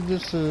believe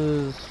this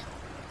is...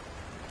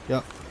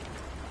 Yep.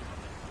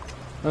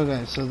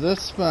 Okay, so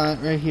this spot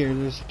right here,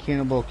 there's a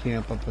cannibal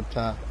camp up at the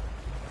top.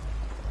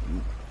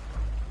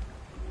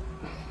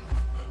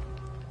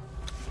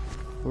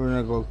 We're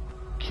gonna go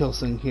kill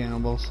some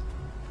cannibals.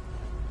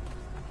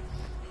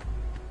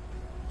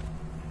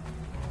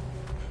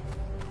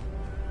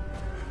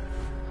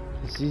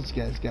 Cause these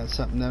guys got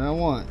something that I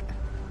want.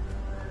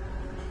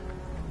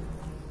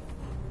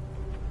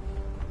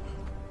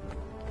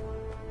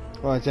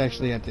 Oh, it's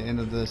actually at the end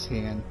of this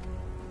hand.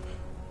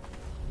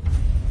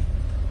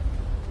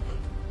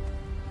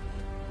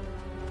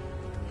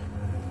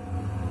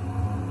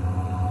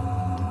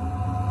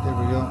 There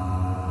we go.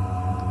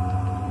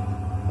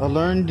 I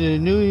learned the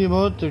new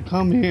emote to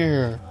come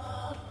here.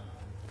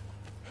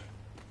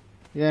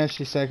 Yeah,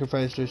 she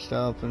sacrificed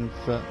herself and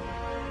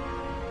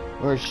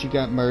or she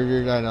got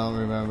murdered, I don't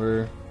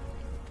remember.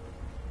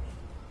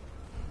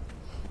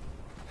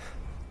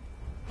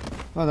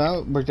 Oh,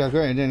 that worked out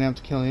great. I didn't have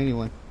to kill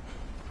anyone.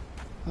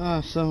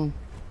 Awesome.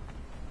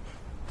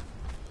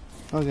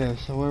 Okay,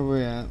 so where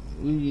we're at,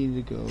 we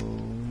need to go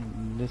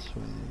this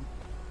way.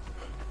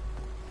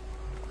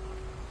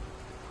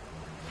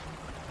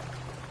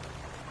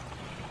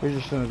 We're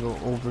just gonna go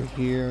over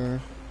here.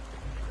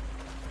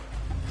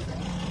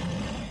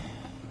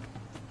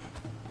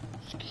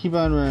 Just keep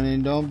on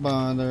running, don't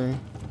bother.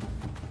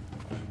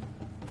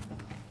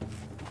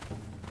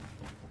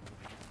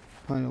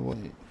 Find a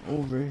way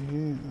over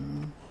here.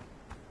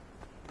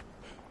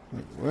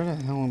 Wait, where the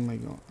hell am I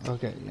going?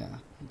 Okay, yeah,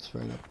 it's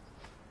right up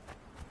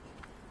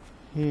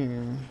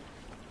here.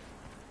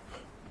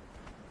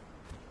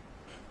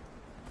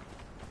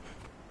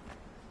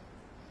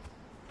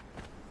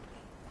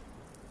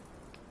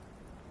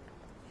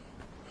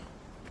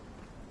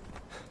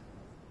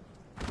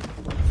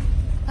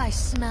 I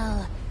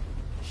smell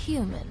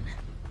human.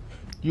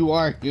 You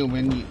are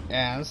human, you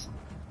ass.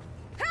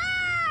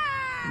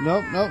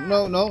 Nope, nope,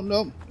 nope, nope,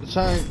 nope.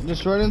 Sorry,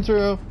 just running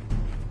through.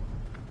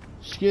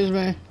 Excuse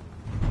me.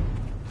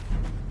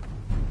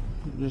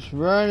 Just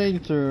running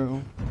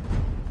through.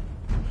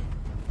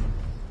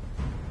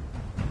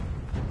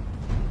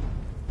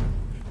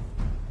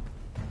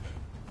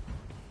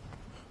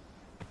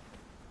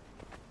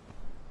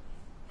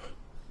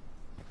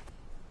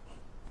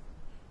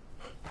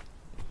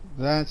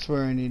 That's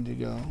where I need to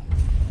go.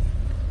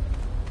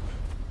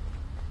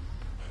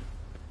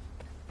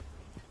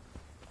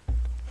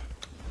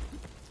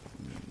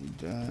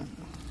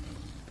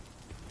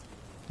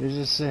 There's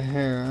a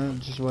Sahara.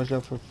 Just watch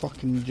out for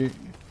fucking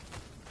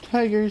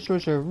tigers,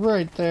 which are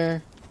right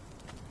there.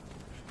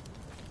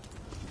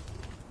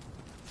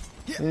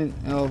 An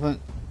elephant.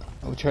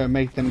 I'll try to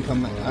make them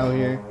come out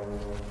here.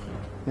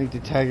 Make the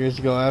tigers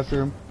go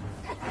after him.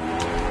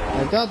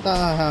 I doubt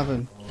that'll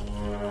happen.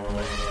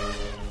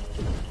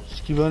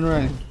 Just keep on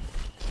running.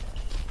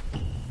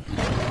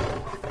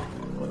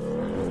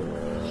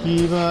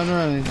 Keep on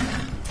running.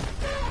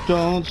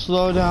 Don't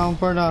slow down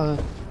for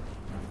nothing.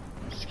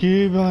 Just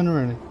keep on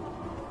running.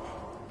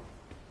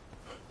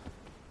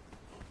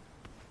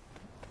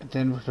 And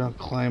then we're gonna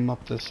climb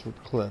up this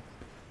cliff.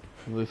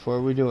 And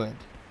before we do it,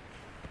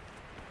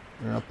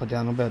 we're gonna put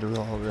down a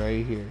bedroll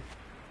right here.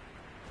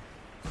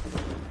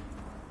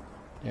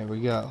 There we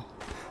go.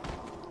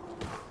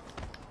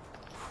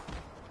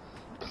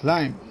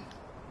 Climb.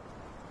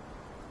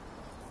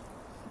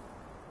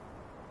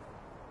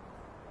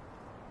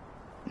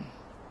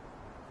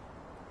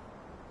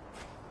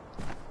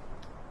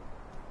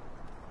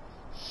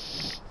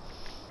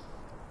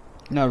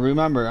 Now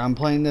remember, I'm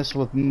playing this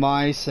with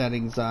my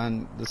settings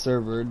on the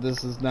server.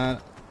 This is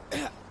not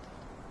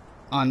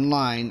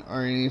online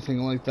or anything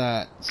like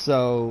that.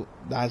 So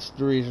that's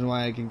the reason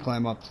why I can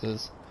climb up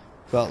this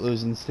without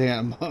losing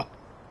stamina.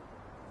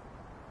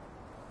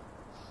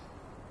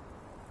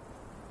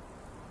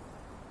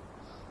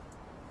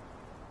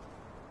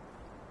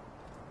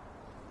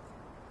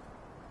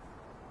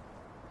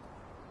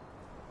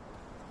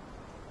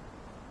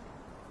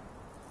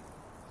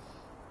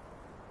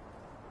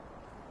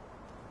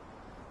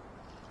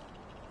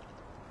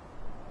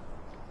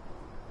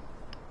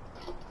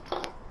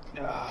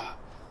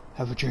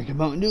 Have a drink of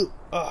Mountain Dew.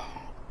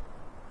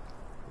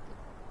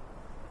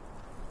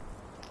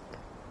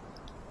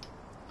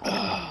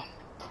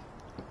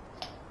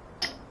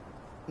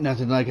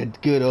 Nothing like a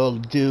good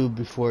old dew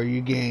before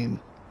you game.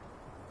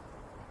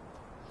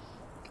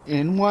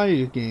 And while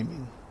you're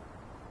gaming.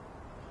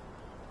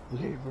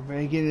 Okay, we're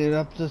making it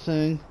up the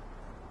thing.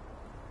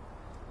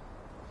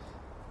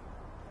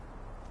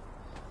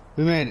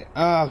 We made it.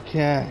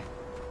 Okay.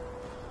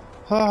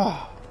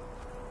 Oh.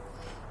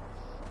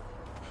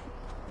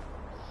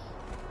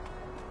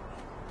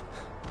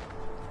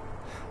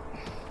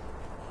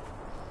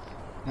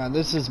 Now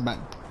this is my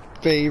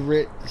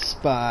favorite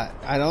spot.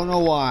 I don't know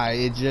why,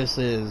 it just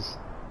is.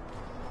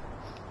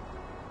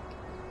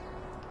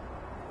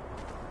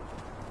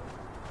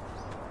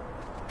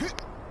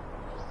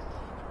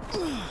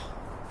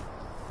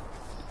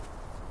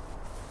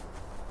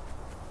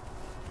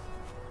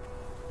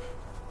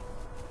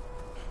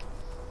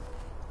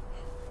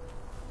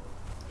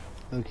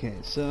 Okay,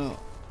 so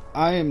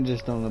I am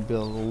just gonna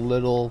build a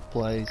little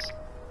place.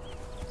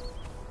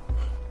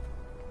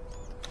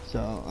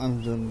 So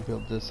I'm gonna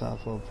build this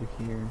off over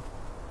here.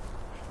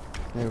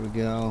 There we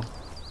go.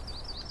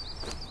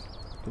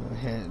 Go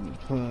ahead and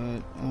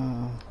put,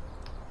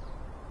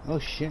 oh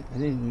shit, I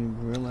didn't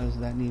even realize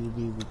that needed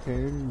to be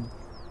repaired.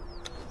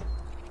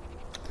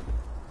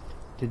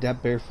 Did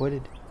that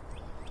barefooted.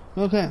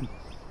 Okay.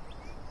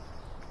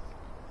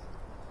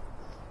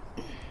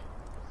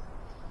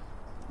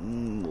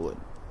 Wood.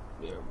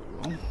 There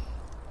we go.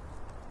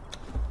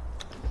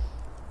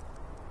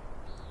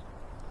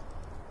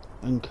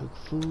 Uncooked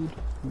food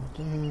right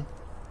there.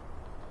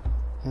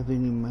 Have any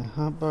in my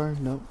hotbar?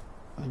 Nope,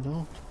 I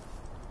don't.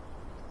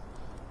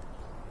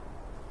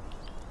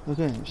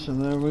 Okay, so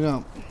there we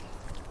go.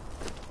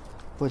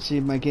 Let's see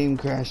if my game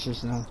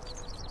crashes now.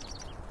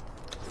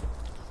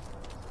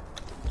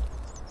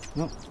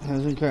 Nope,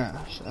 hasn't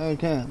crashed.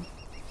 Okay.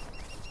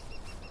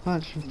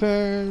 Punch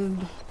repaired.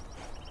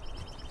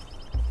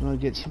 I'll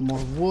get some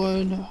more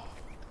wood.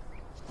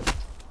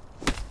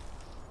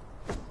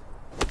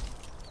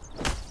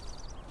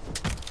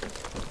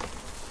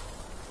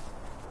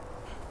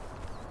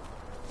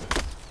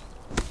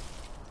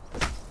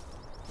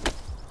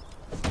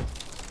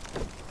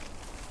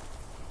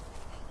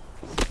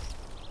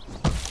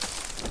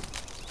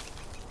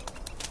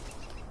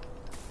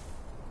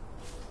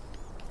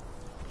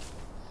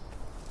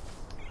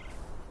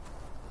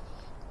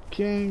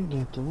 Okay,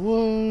 get the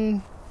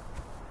wood.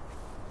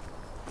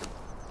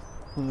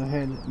 Go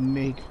ahead and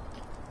make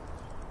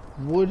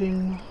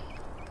wooding.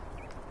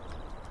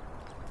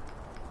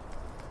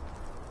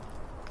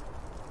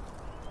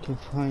 Can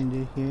find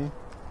it here.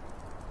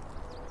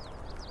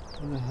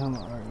 Where the hell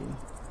are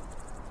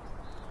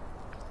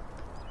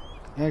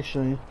you?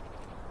 Actually,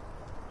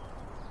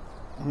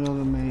 I'm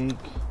gonna make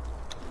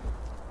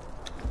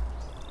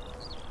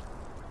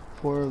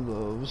 4 of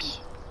those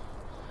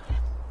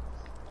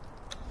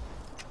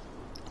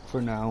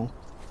for now.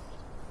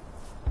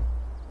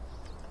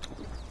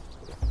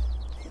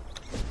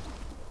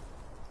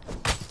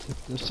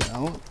 Take this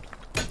out.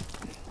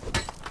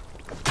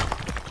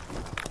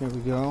 There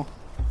we go.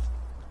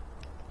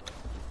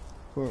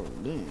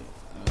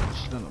 I'm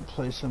just gonna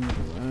place them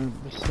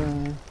right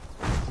beside.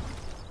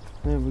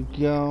 There we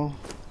go.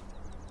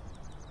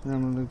 And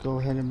I'm gonna go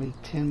ahead and make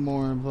 10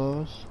 more of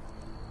those.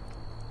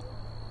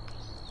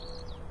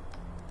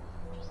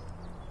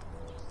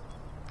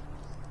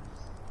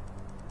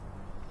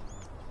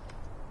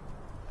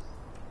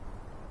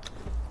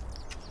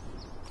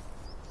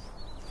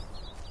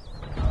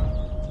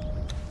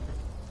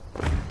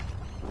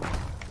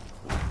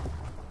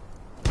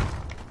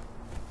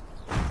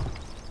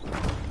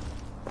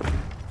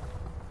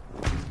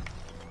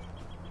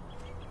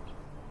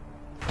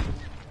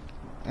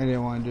 I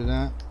didn't want to do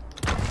that.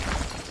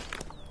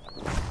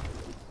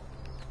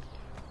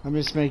 I'm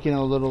just making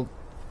a little,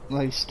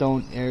 like,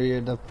 stone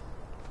area to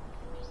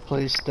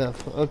place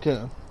stuff.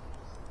 Okay.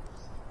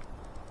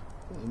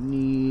 I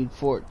need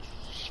forge.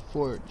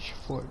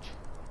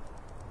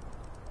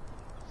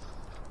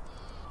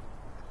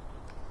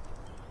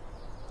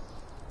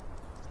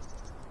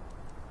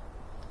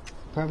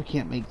 Probably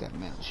can't make that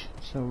much.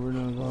 So we're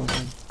gonna go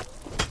ahead and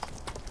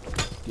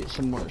get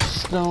some more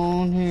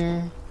stone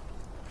here.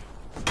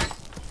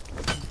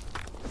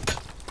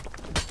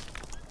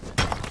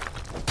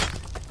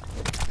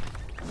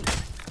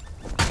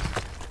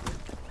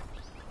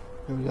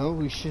 There we go,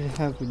 we should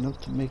have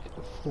enough to make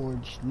a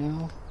forge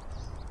now.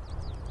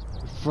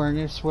 A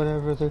furnace,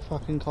 whatever they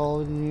fucking call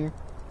it in here.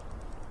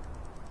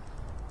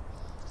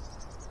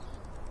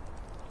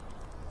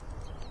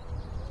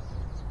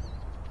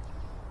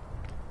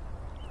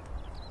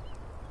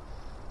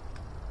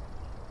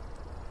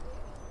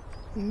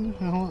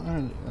 How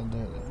are they? Oh,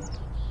 there they are.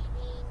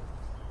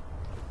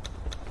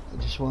 I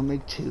just want to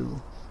make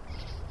 2.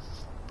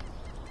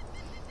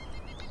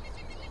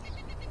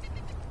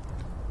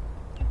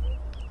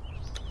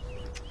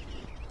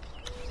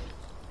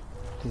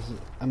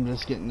 I'm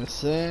just getting to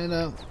set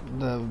up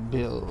the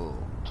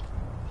build.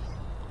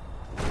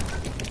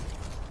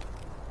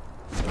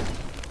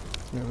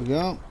 There we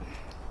go.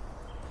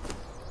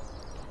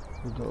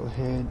 We'll go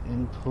ahead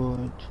and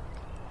put...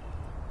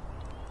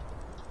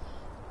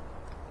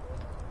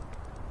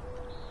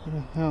 What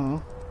the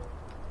hell?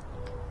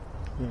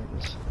 There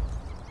it is.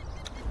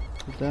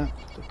 Put that,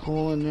 the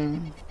coal in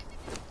there.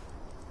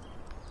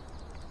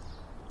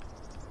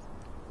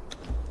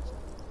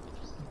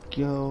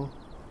 Go.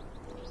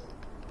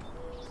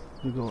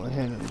 We go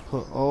ahead and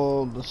put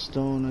all the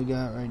stone I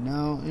got right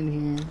now in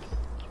here.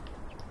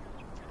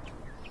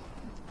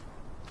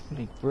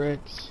 Make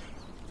bricks.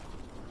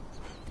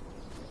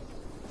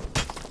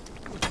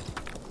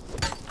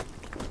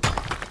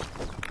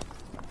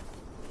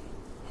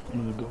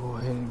 I'm gonna go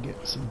ahead and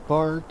get some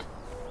bark.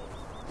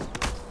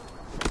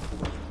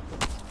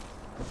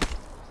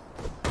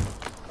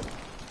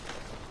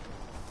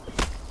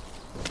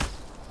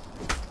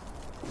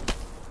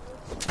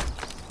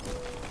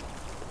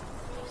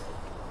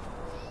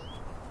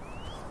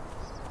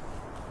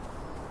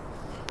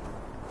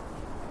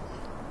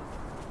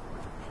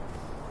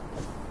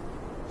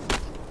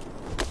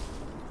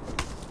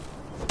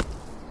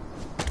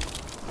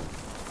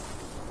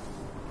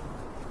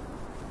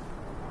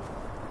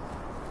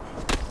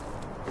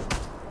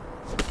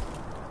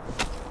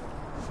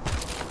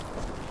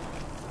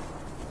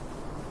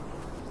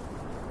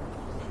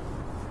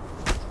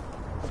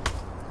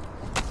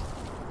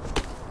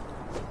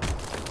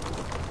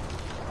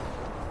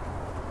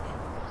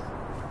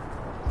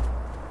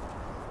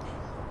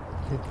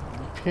 ahead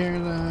and repair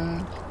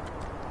that.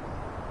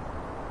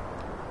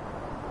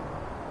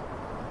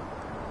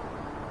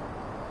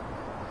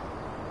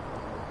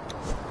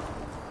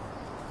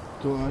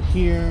 Go out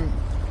here.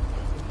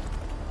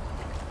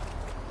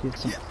 Get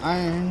some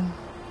iron.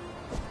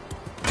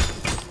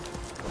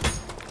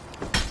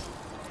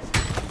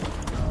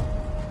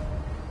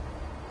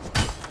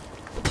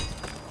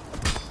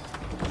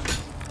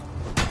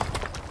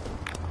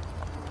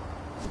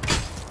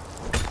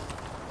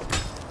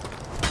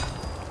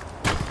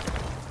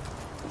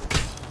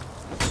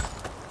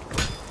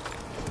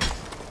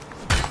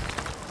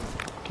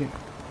 Okay,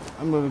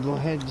 I'm gonna go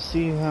ahead and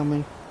see how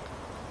many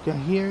got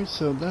here.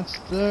 So that's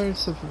there.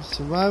 So for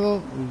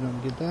survival, we're gonna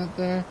get that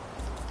there.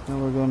 Now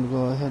we're going to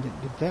go ahead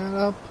and get that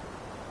up.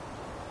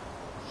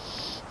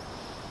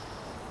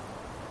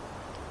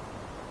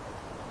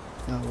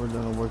 Now we're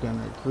going to work on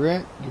our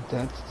grit. Get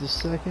that to the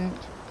second.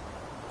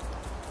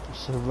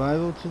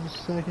 Survival to the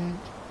second.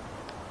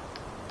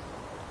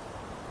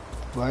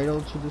 Vital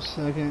to the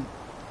second.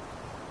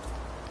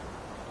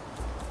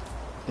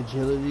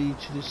 Agility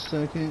to the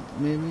second,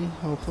 maybe,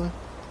 hopefully.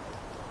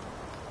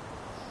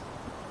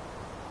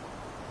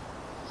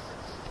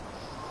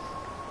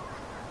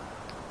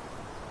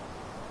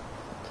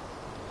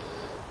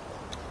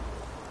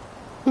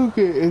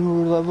 Okay, and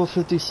we're level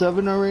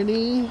 57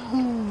 already.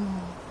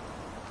 I'm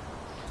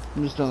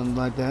just doing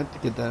like that to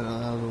get that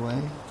out of the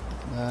way.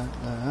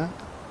 That.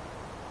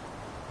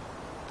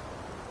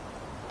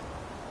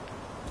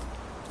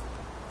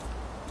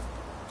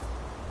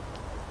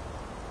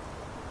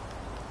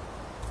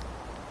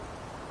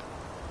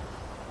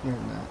 There,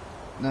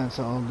 that's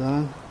all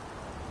done.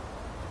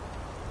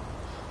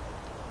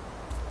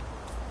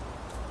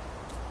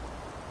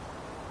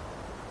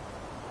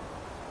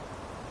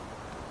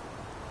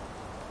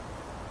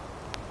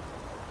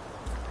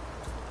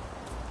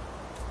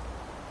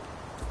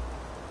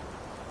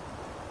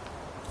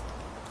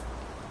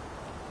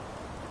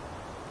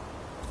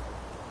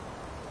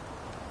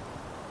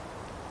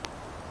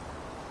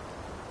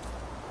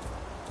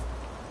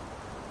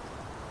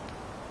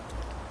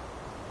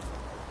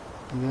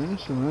 Yeah,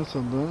 so that's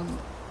all done.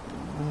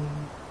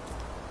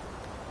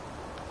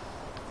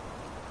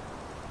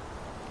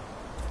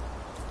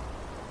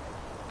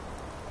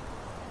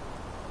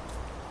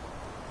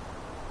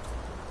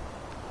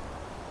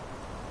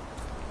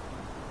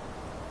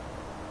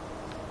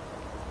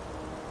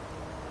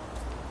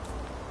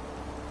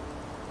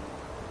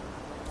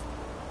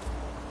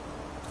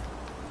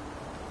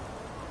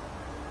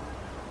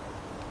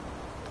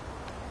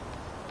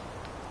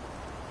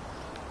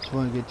 Just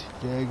want to get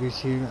 2 daggers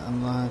here to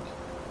unlock.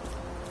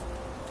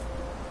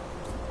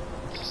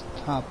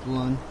 Top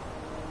one.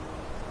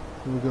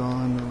 We go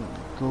on and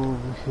go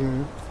over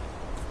here.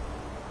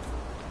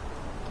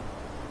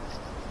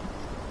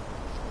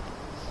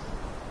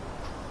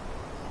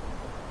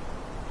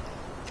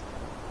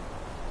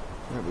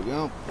 There we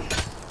go. I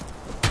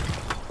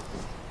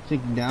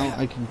think now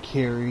I can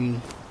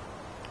carry.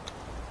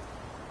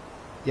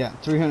 Yeah,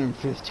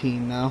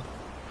 315 now.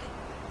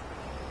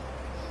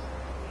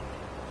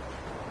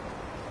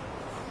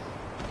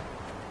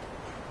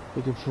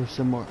 Looking for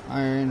some more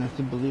iron. I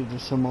believe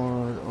there's some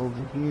more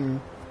over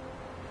here.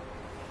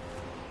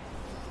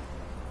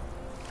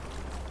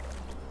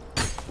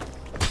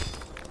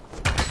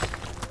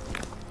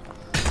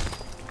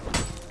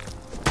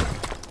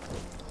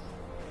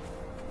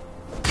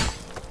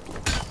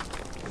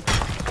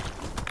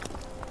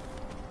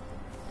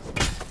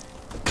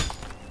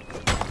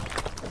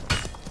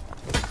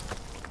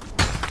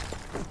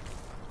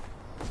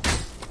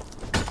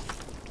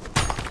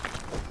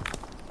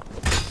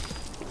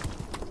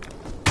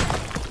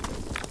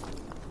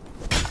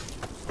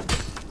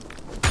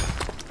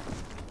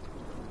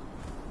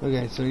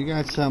 Okay, so you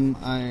got some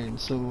iron,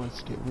 so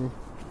let's get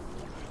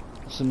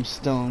some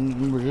stone,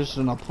 and we're just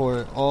gonna pour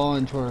it all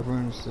into our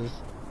furnaces.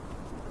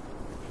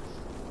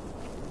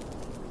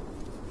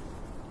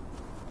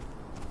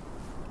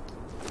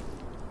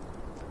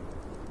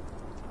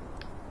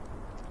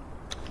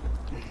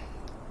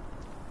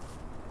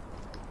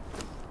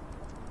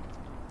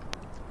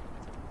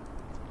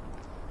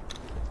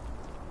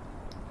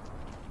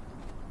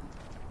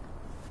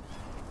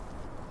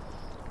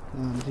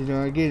 Did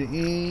I get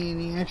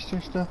any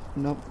extra stuff?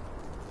 Nope.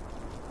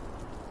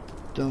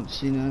 Don't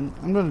see none.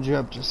 I'm gonna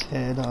drop this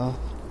head off.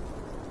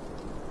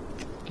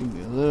 Give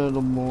me a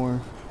little more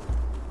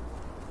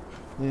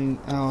thing.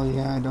 Oh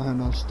yeah, I don't have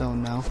no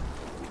stone now.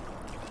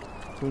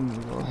 So I'm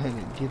gonna go ahead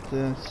and get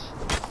this.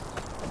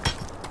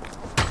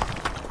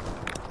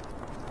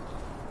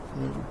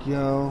 There we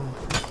go.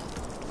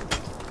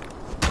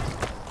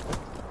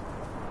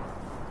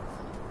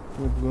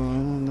 I'm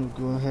gonna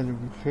go ahead and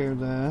repair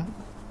that.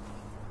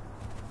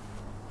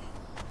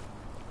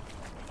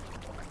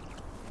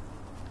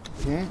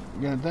 Okay,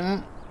 got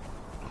that.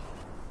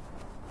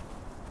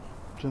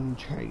 So I'm gonna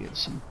try to get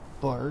some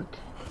bark.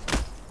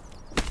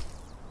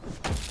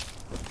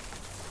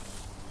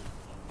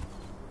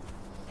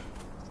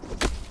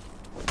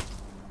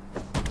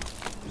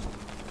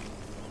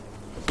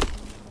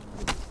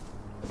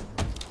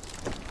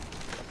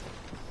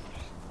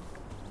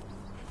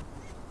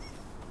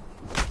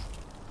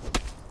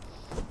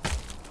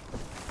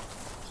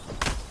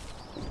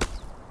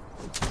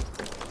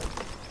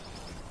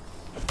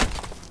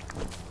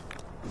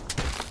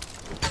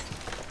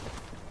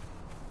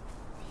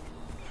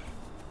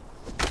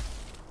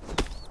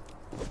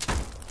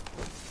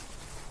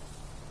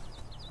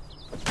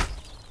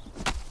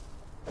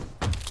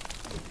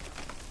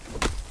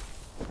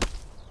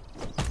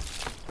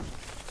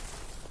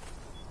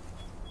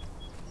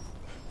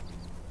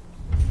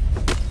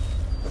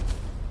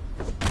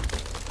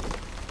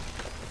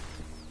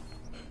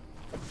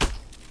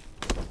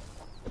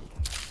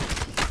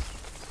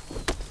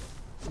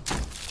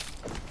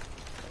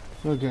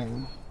 Okay.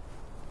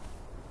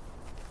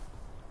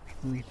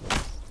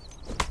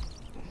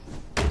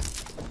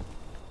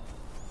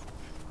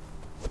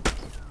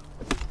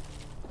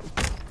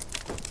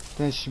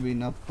 That should be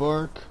enough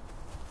bark.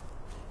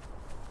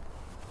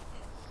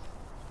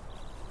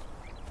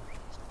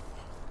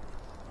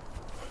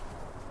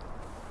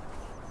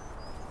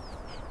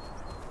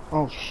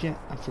 Oh shit,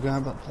 I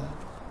forgot about that.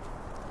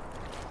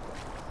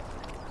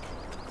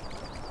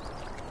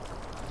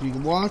 If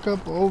you walk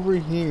up over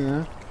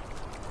here,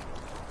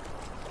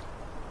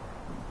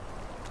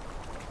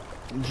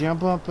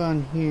 jump up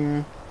on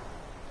here,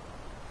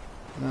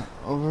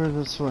 over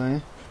this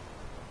way.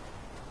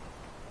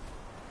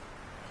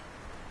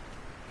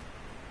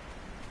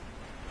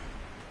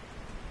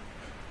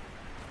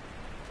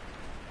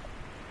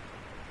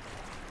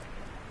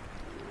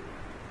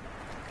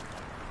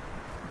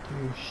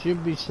 There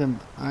should be some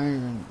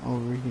iron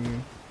over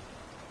here.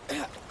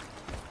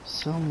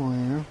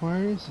 Somewhere.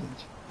 Where is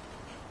it?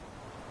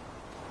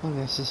 I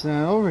guess it's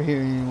not over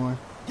here anymore.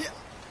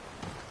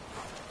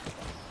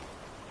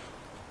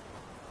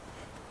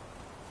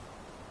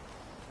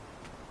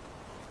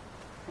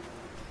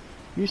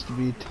 Used to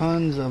be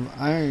tons of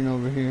iron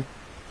over here.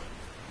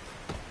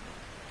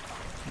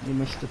 They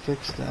must have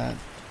fixed that.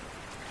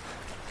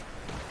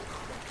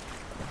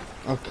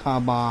 Oh,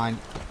 come on.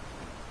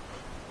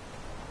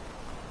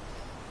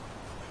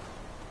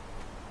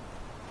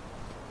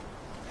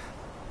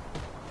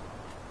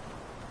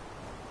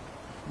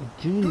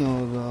 I do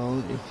know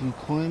though, if you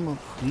climb up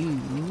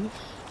these,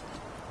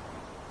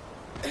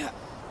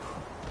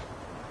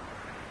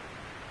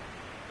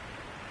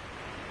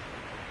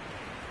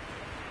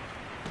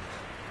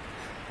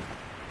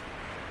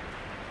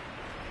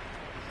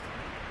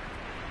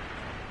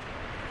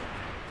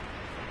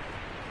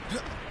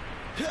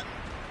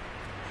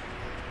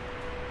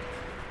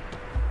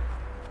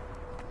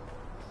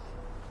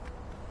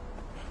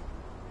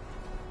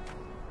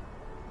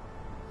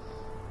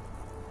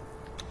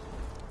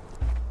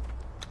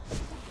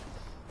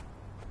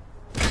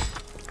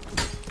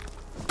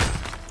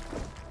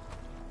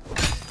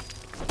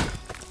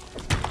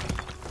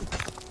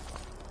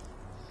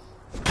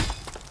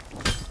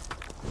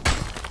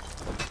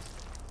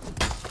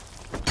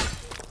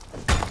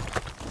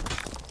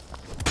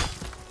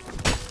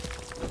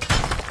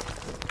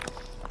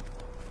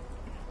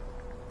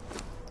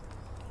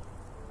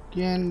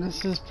 again,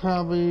 this is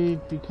probably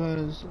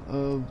because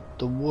of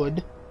the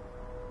wood.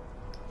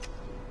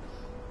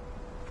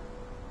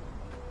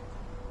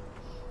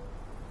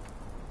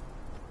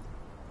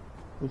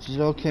 Which is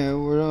okay,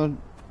 we're gonna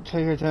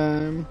take our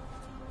time.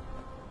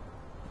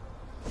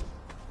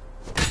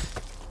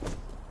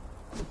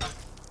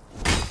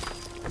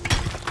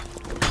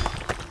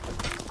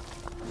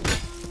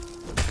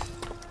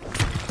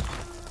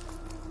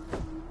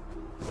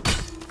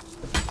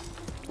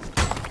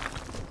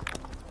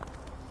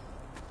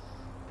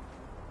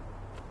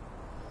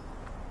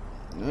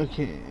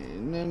 Okay,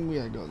 and then we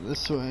gotta go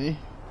this way.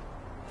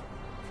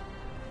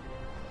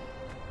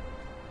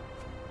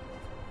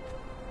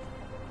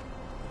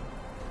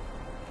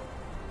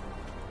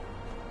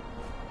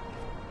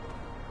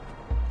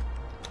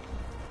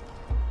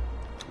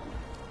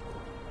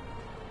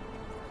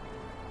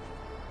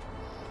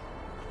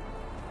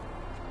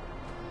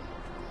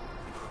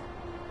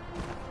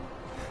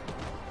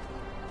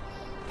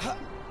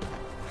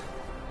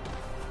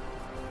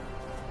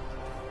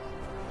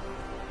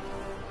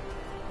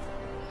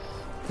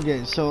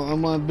 Okay, so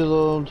I'm gonna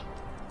build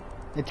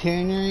a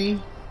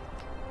tannery.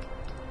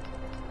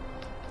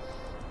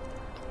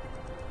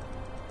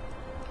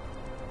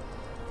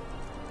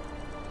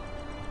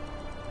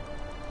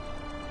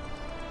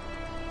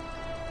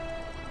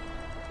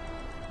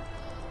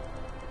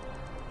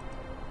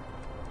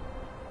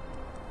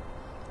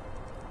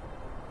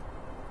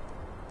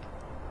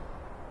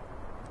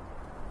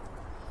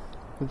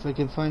 If I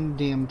can find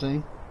the damn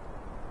thing.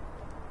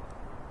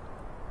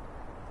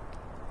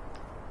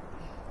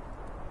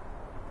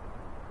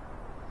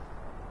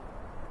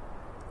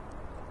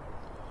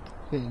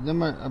 Okay, then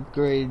my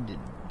upgraded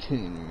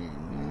tannery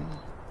now.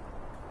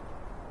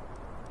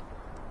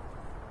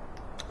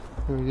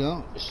 There we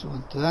go, just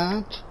want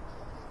that.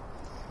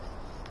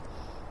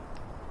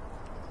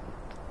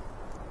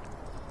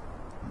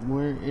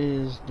 Where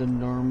is the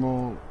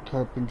normal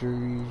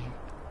carpentry?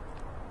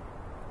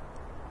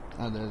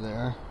 Oh, they're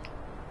there.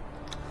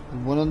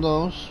 One of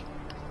those.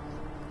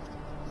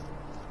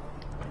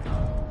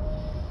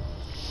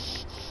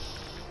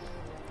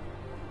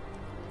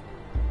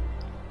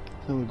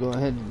 Then we go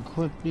ahead and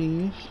equip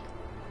these.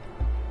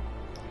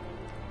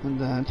 And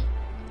that.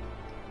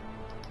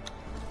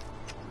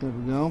 There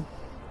we go.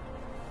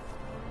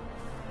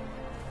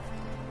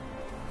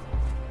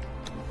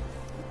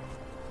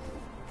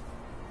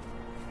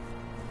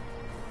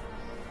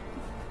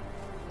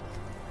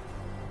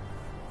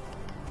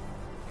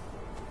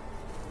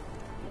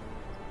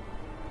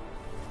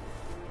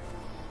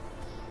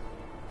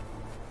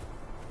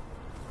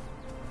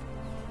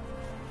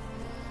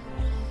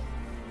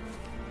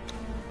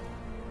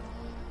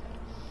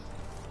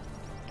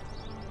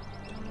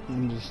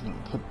 I'm just gonna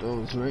put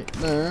those right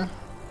there.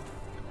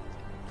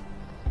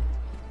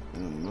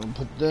 And I'm gonna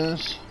put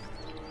this.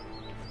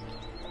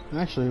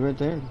 Actually, right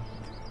there.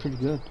 Pretty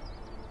good.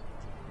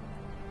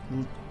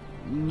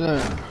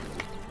 There.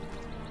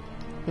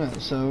 Yeah,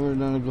 so we're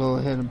gonna go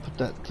ahead and put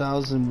that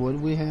 1,000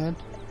 wood we had.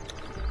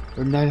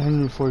 Or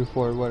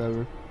 944,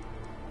 whatever.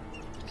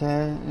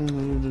 That, and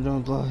we're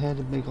gonna go ahead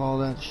and make all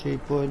that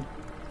shape wood.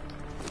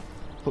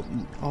 Put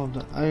all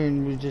the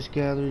iron we just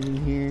gathered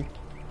in here.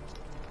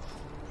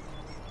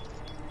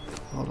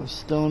 All the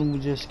stone we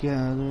just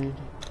gathered.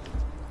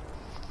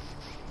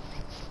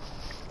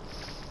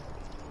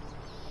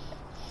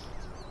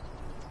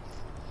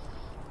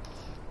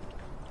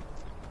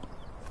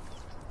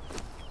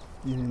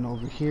 And then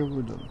over here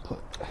we're gonna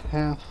put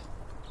half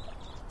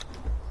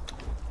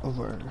of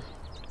our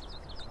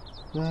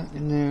that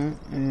in there,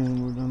 and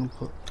then we're gonna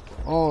put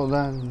all of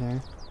that in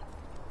there.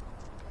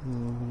 And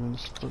then we're gonna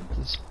split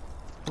this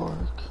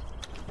bark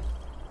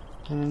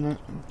and then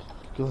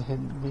go ahead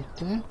and make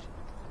that.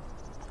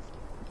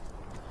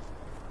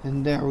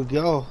 And there we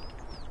go.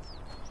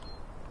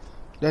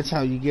 That's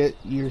how you get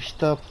your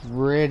stuff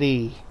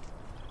ready.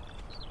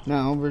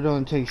 Now we're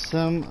going to take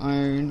some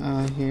iron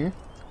out here.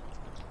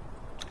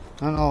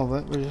 Not all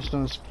of it, we're just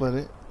going to split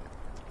it.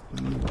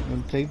 I'm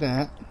going to take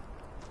that.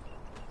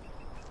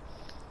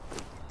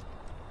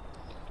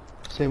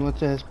 Same with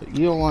this, but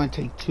you don't want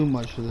to take too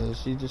much of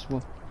this. You just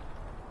want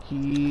to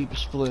keep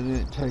splitting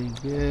it until you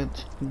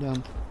get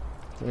down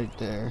right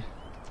there.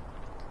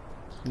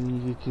 So you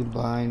can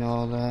combine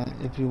all that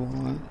if you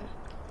want.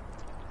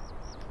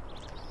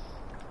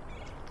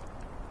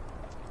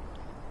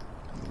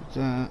 Like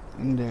that,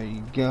 and there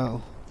you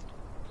go.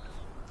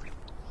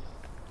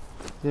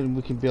 Then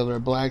we can build our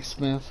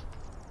blacksmith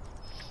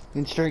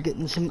and start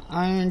getting some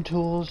iron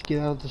tools, get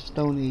out of the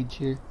Stone Age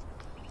here.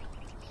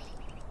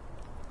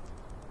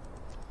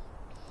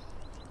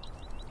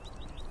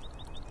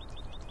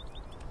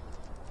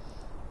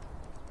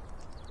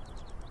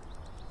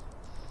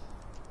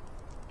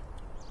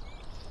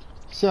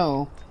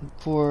 So,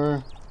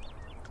 for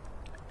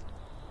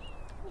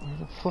where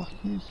the fuck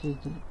is it?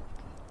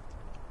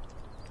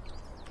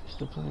 Where's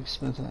the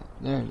blacksmith at?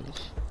 There it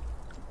is.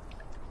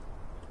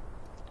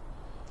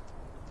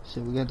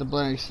 So we got the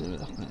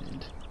blacksmith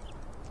and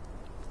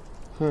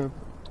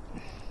purple.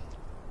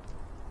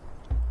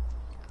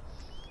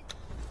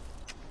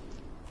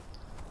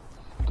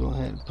 Go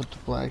ahead and put the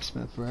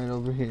blacksmith right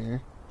over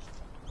here.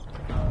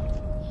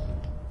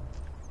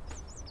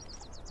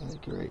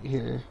 Like right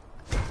here.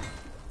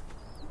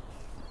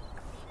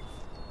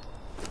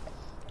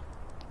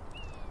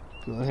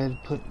 Go ahead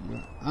and put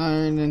your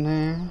iron in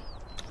there.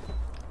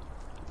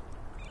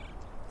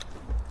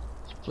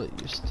 Split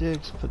your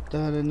sticks, put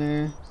that in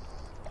there.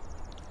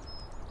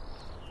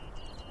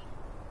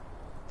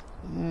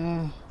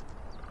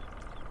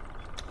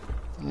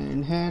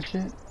 Iron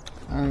hatchet,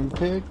 iron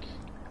pick.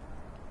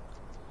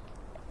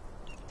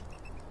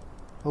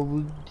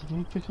 Oh, did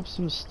we pick up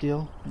some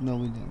steel? No,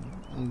 we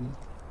didn't.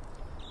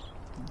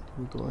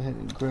 We'll go ahead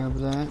and grab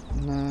that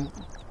and that.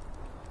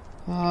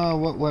 Oh,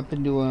 what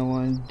weapon do I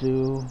want to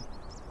do?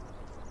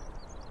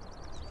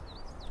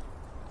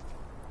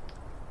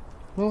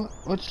 Well,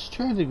 let's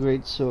try the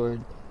great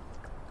sword.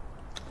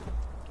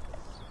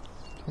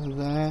 Try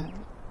that.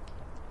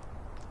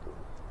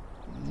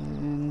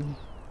 And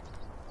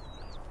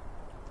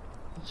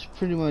that's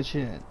pretty much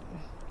it.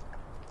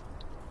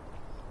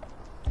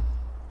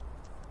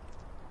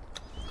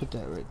 Put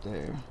that right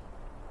there.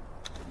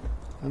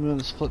 I'm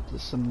gonna split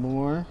this some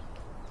more.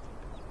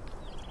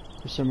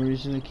 For some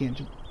reason I can't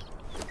do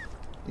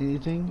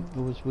anything. It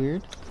was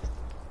weird.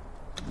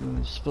 I'm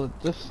gonna split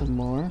this some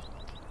more.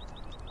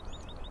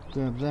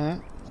 Grab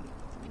that.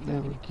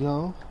 There we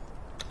go.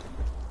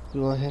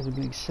 Go ahead and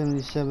make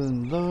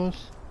 77 of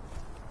those.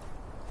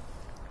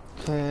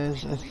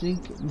 Because I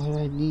think what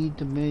I need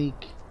to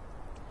make,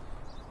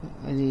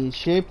 I need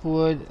shape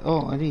wood.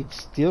 Oh, I need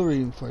steel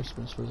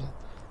reinforcements for that.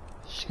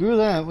 Screw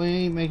that, we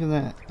ain't making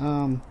that.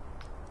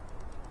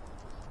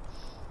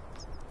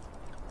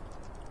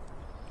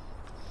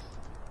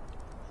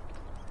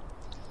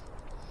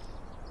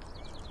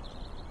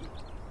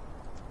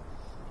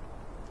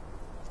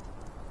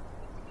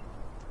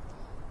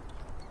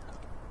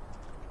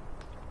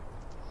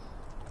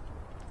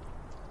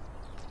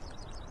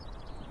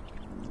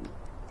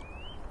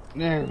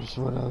 There's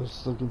what I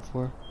was looking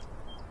for.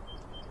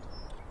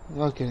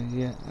 Okay,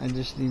 yeah, I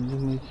just need to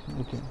make,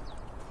 okay.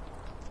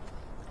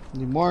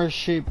 Need more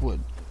shape wood.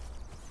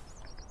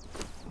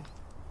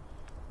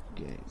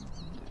 Okay.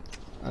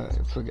 Alright,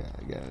 I forgot,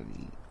 I gotta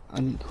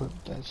unequip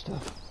that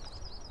stuff.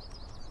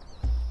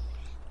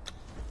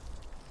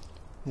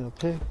 Metal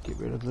pick, get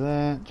rid of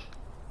that.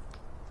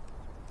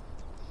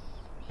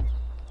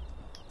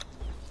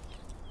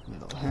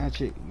 Metal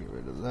hatchet, get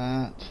rid of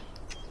that.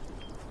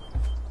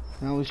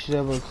 Now we should be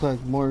able to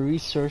collect more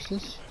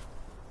resources.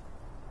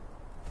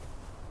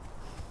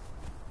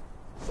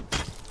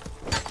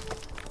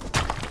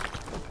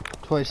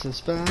 Twice as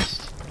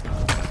fast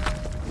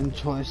and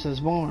twice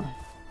as more.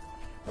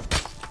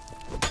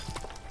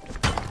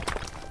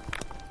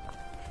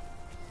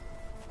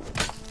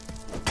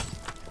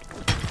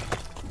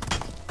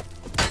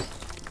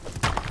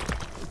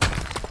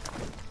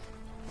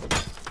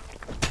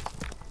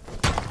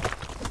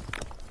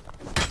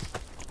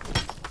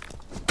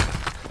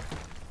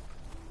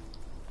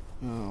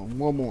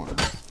 One more.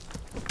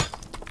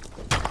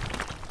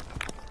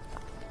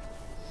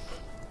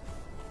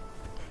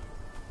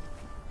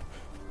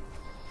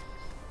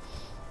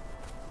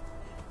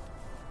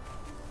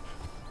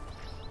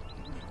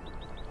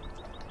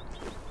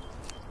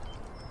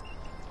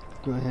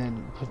 Go ahead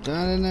and put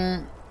that in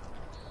there.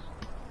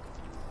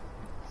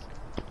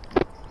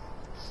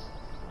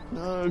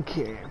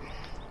 Okay.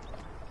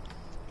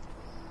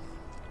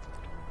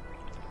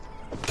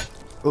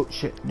 Oh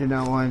shit, did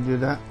not want to do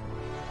that.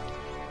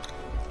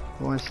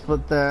 I want to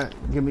split that.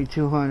 Give me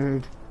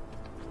 200.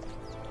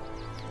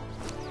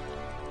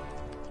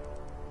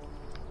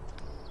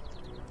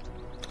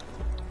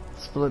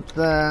 Split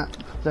that.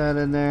 Put that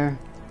in there.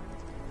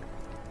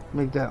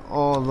 Make that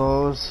all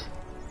those.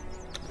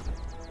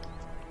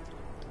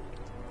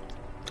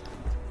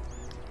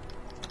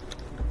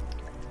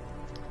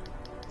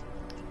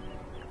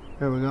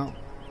 There we go.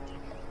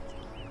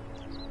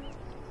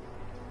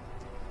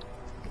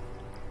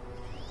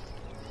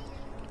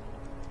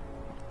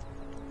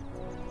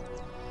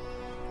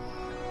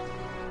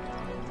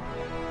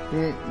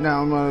 Okay,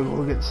 now I'm gonna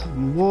go get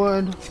some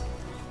wood.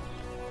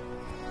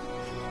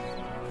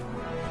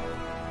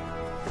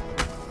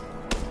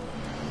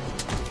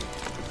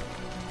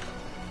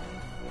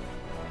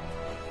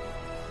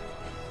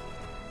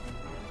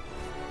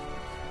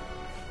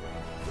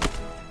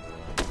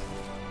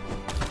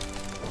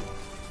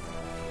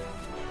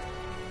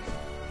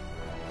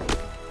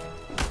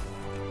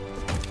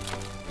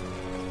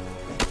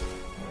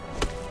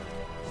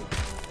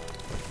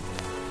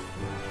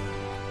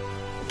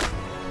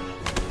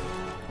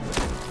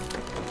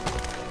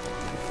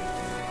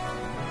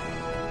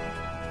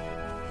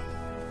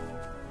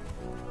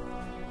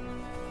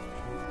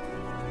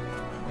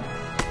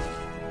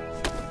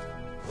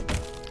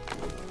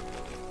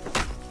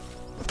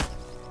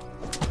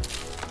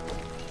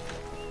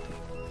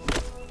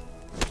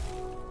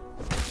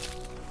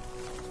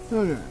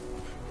 Okay.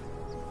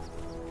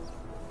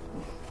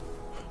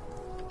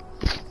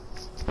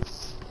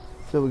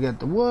 So we got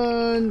the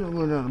wood.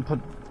 We're gonna put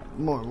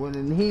more wood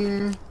in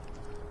here.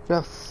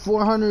 Got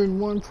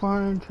 401,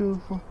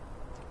 402.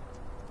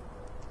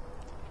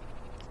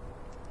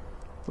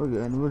 We're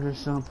good. We're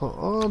just gonna put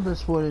all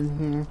this wood in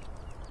here.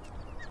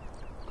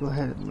 Go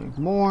ahead and make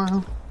more.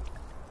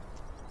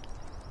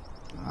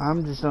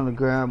 I'm just gonna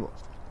grab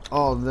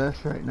all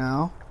this right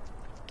now.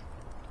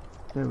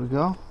 There we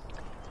go.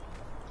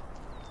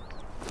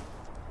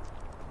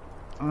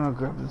 I'm gonna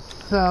grab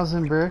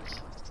 1,000 bricks,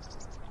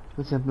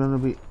 which I'm gonna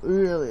be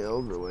really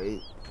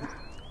overweight.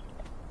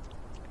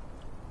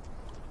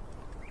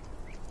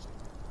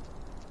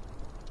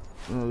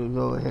 I'm gonna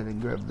go ahead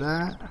and grab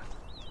that.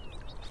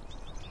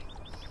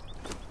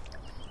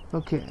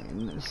 Okay,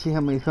 and let's see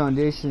how many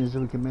foundations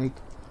we can make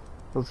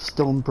of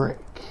stone brick.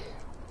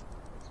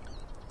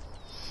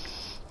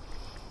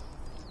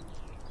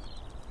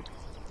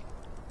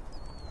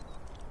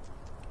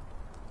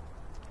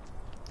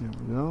 There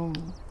we go.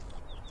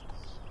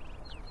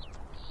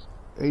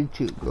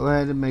 82. Go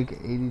ahead and make it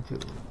 82.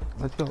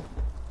 Let's go.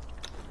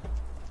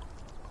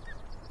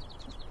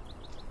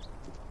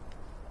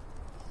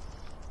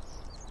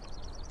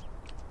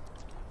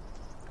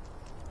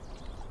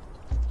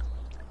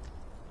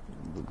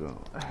 We'll go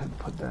ahead and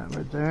put that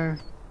right there.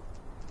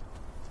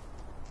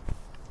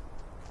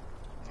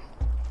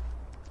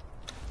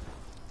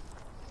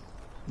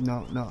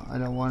 No, no, I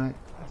don't want it.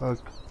 Fuck.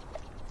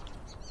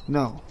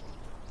 No.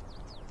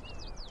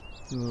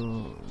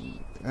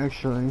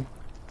 Actually,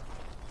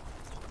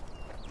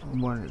 I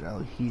want it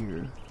out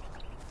here.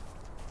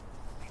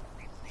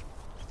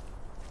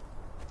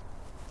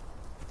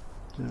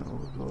 So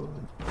we'll go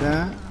like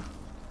that.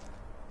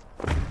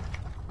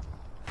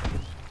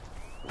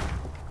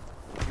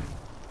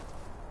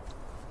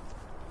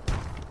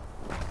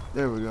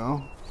 There we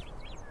go.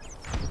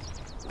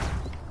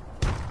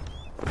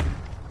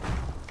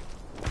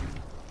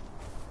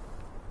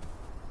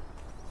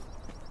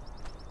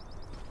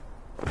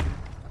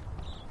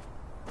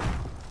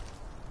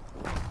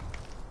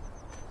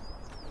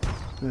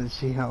 Let's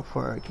see how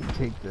far I can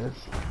take this.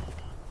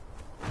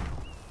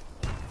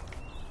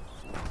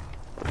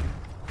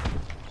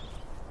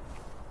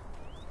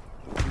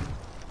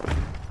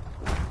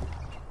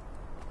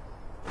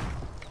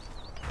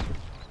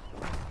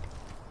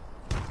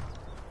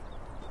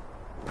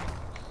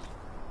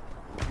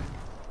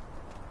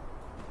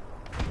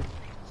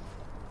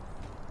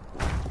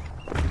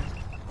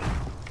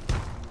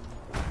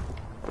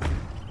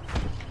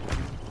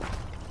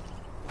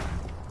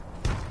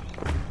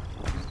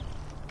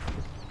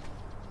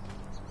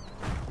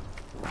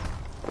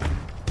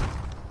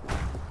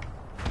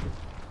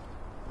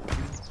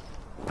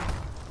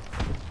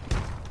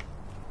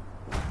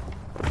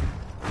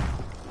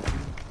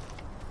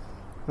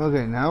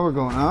 Okay, now we're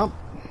going up.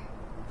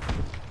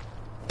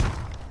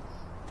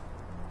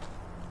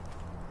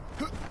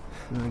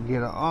 I'm gonna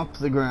get it off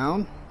the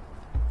ground.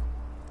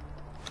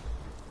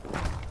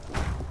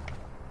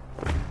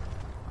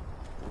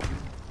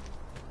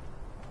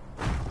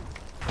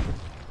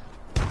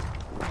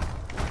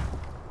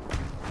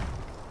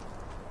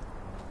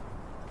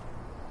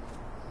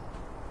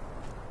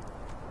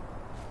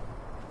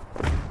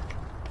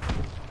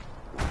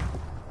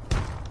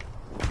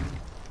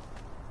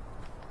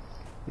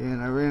 And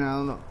I ran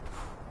out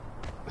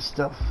of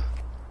stuff.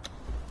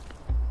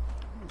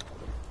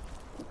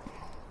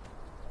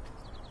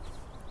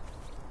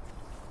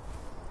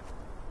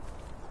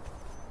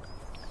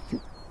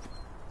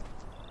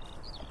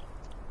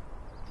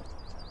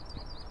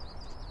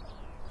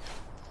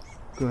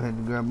 Go ahead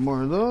and grab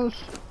more of those.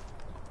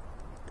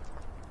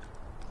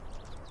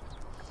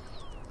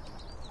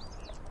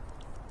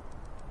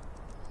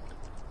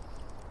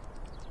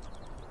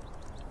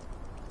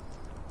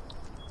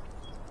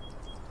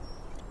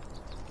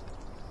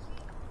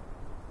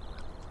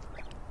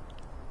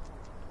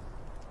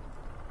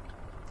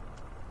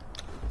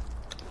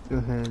 Go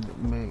ahead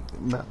and make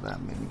about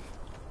that many.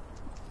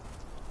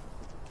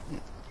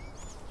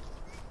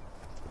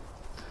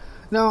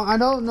 Now, I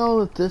don't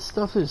know if this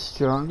stuff is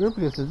stronger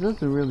because it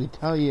doesn't really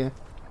tell you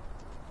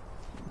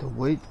the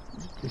weight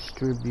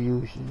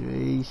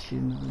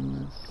distribution on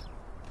this.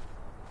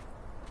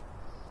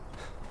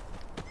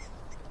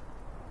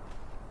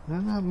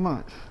 Not that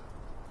much.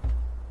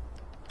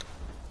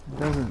 It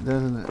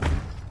doesn't it?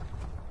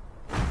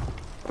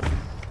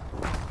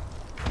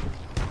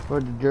 Or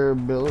the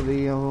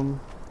durability of them.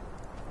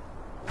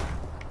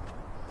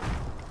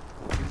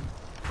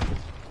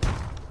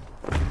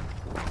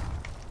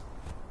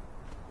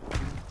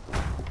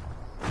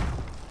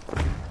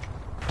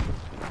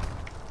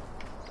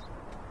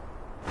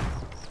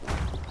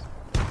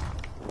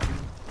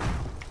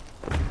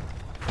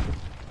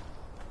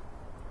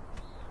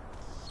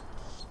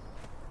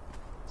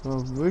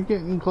 Well, we're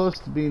getting close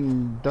to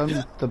being done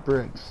with the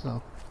bricks,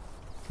 so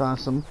it's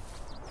awesome.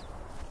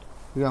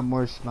 We got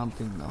more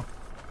smelting though.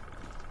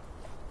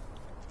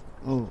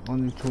 Oh,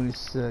 only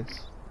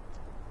 26.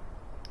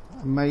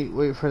 I might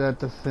wait for that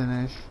to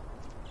finish.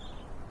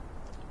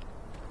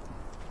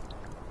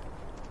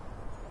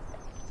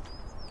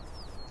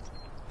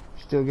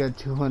 Still got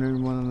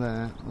 201 of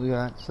that. We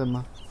got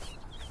some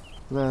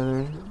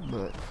leather,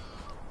 but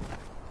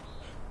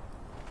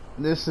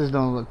this is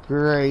gonna look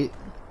great.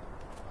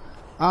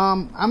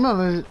 I'm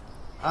gonna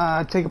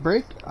take a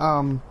break.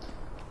 Come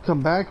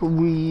back.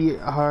 When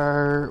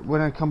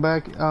I come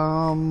back,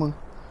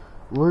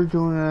 we're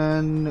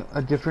doing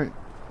a different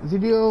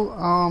video.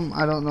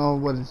 I don't know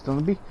what it's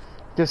gonna be.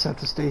 Just have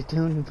to stay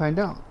tuned and find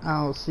out.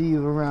 I'll see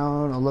you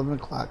around 11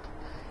 o'clock.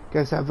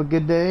 Guys, have a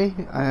good day,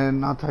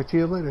 and I'll talk to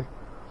you later.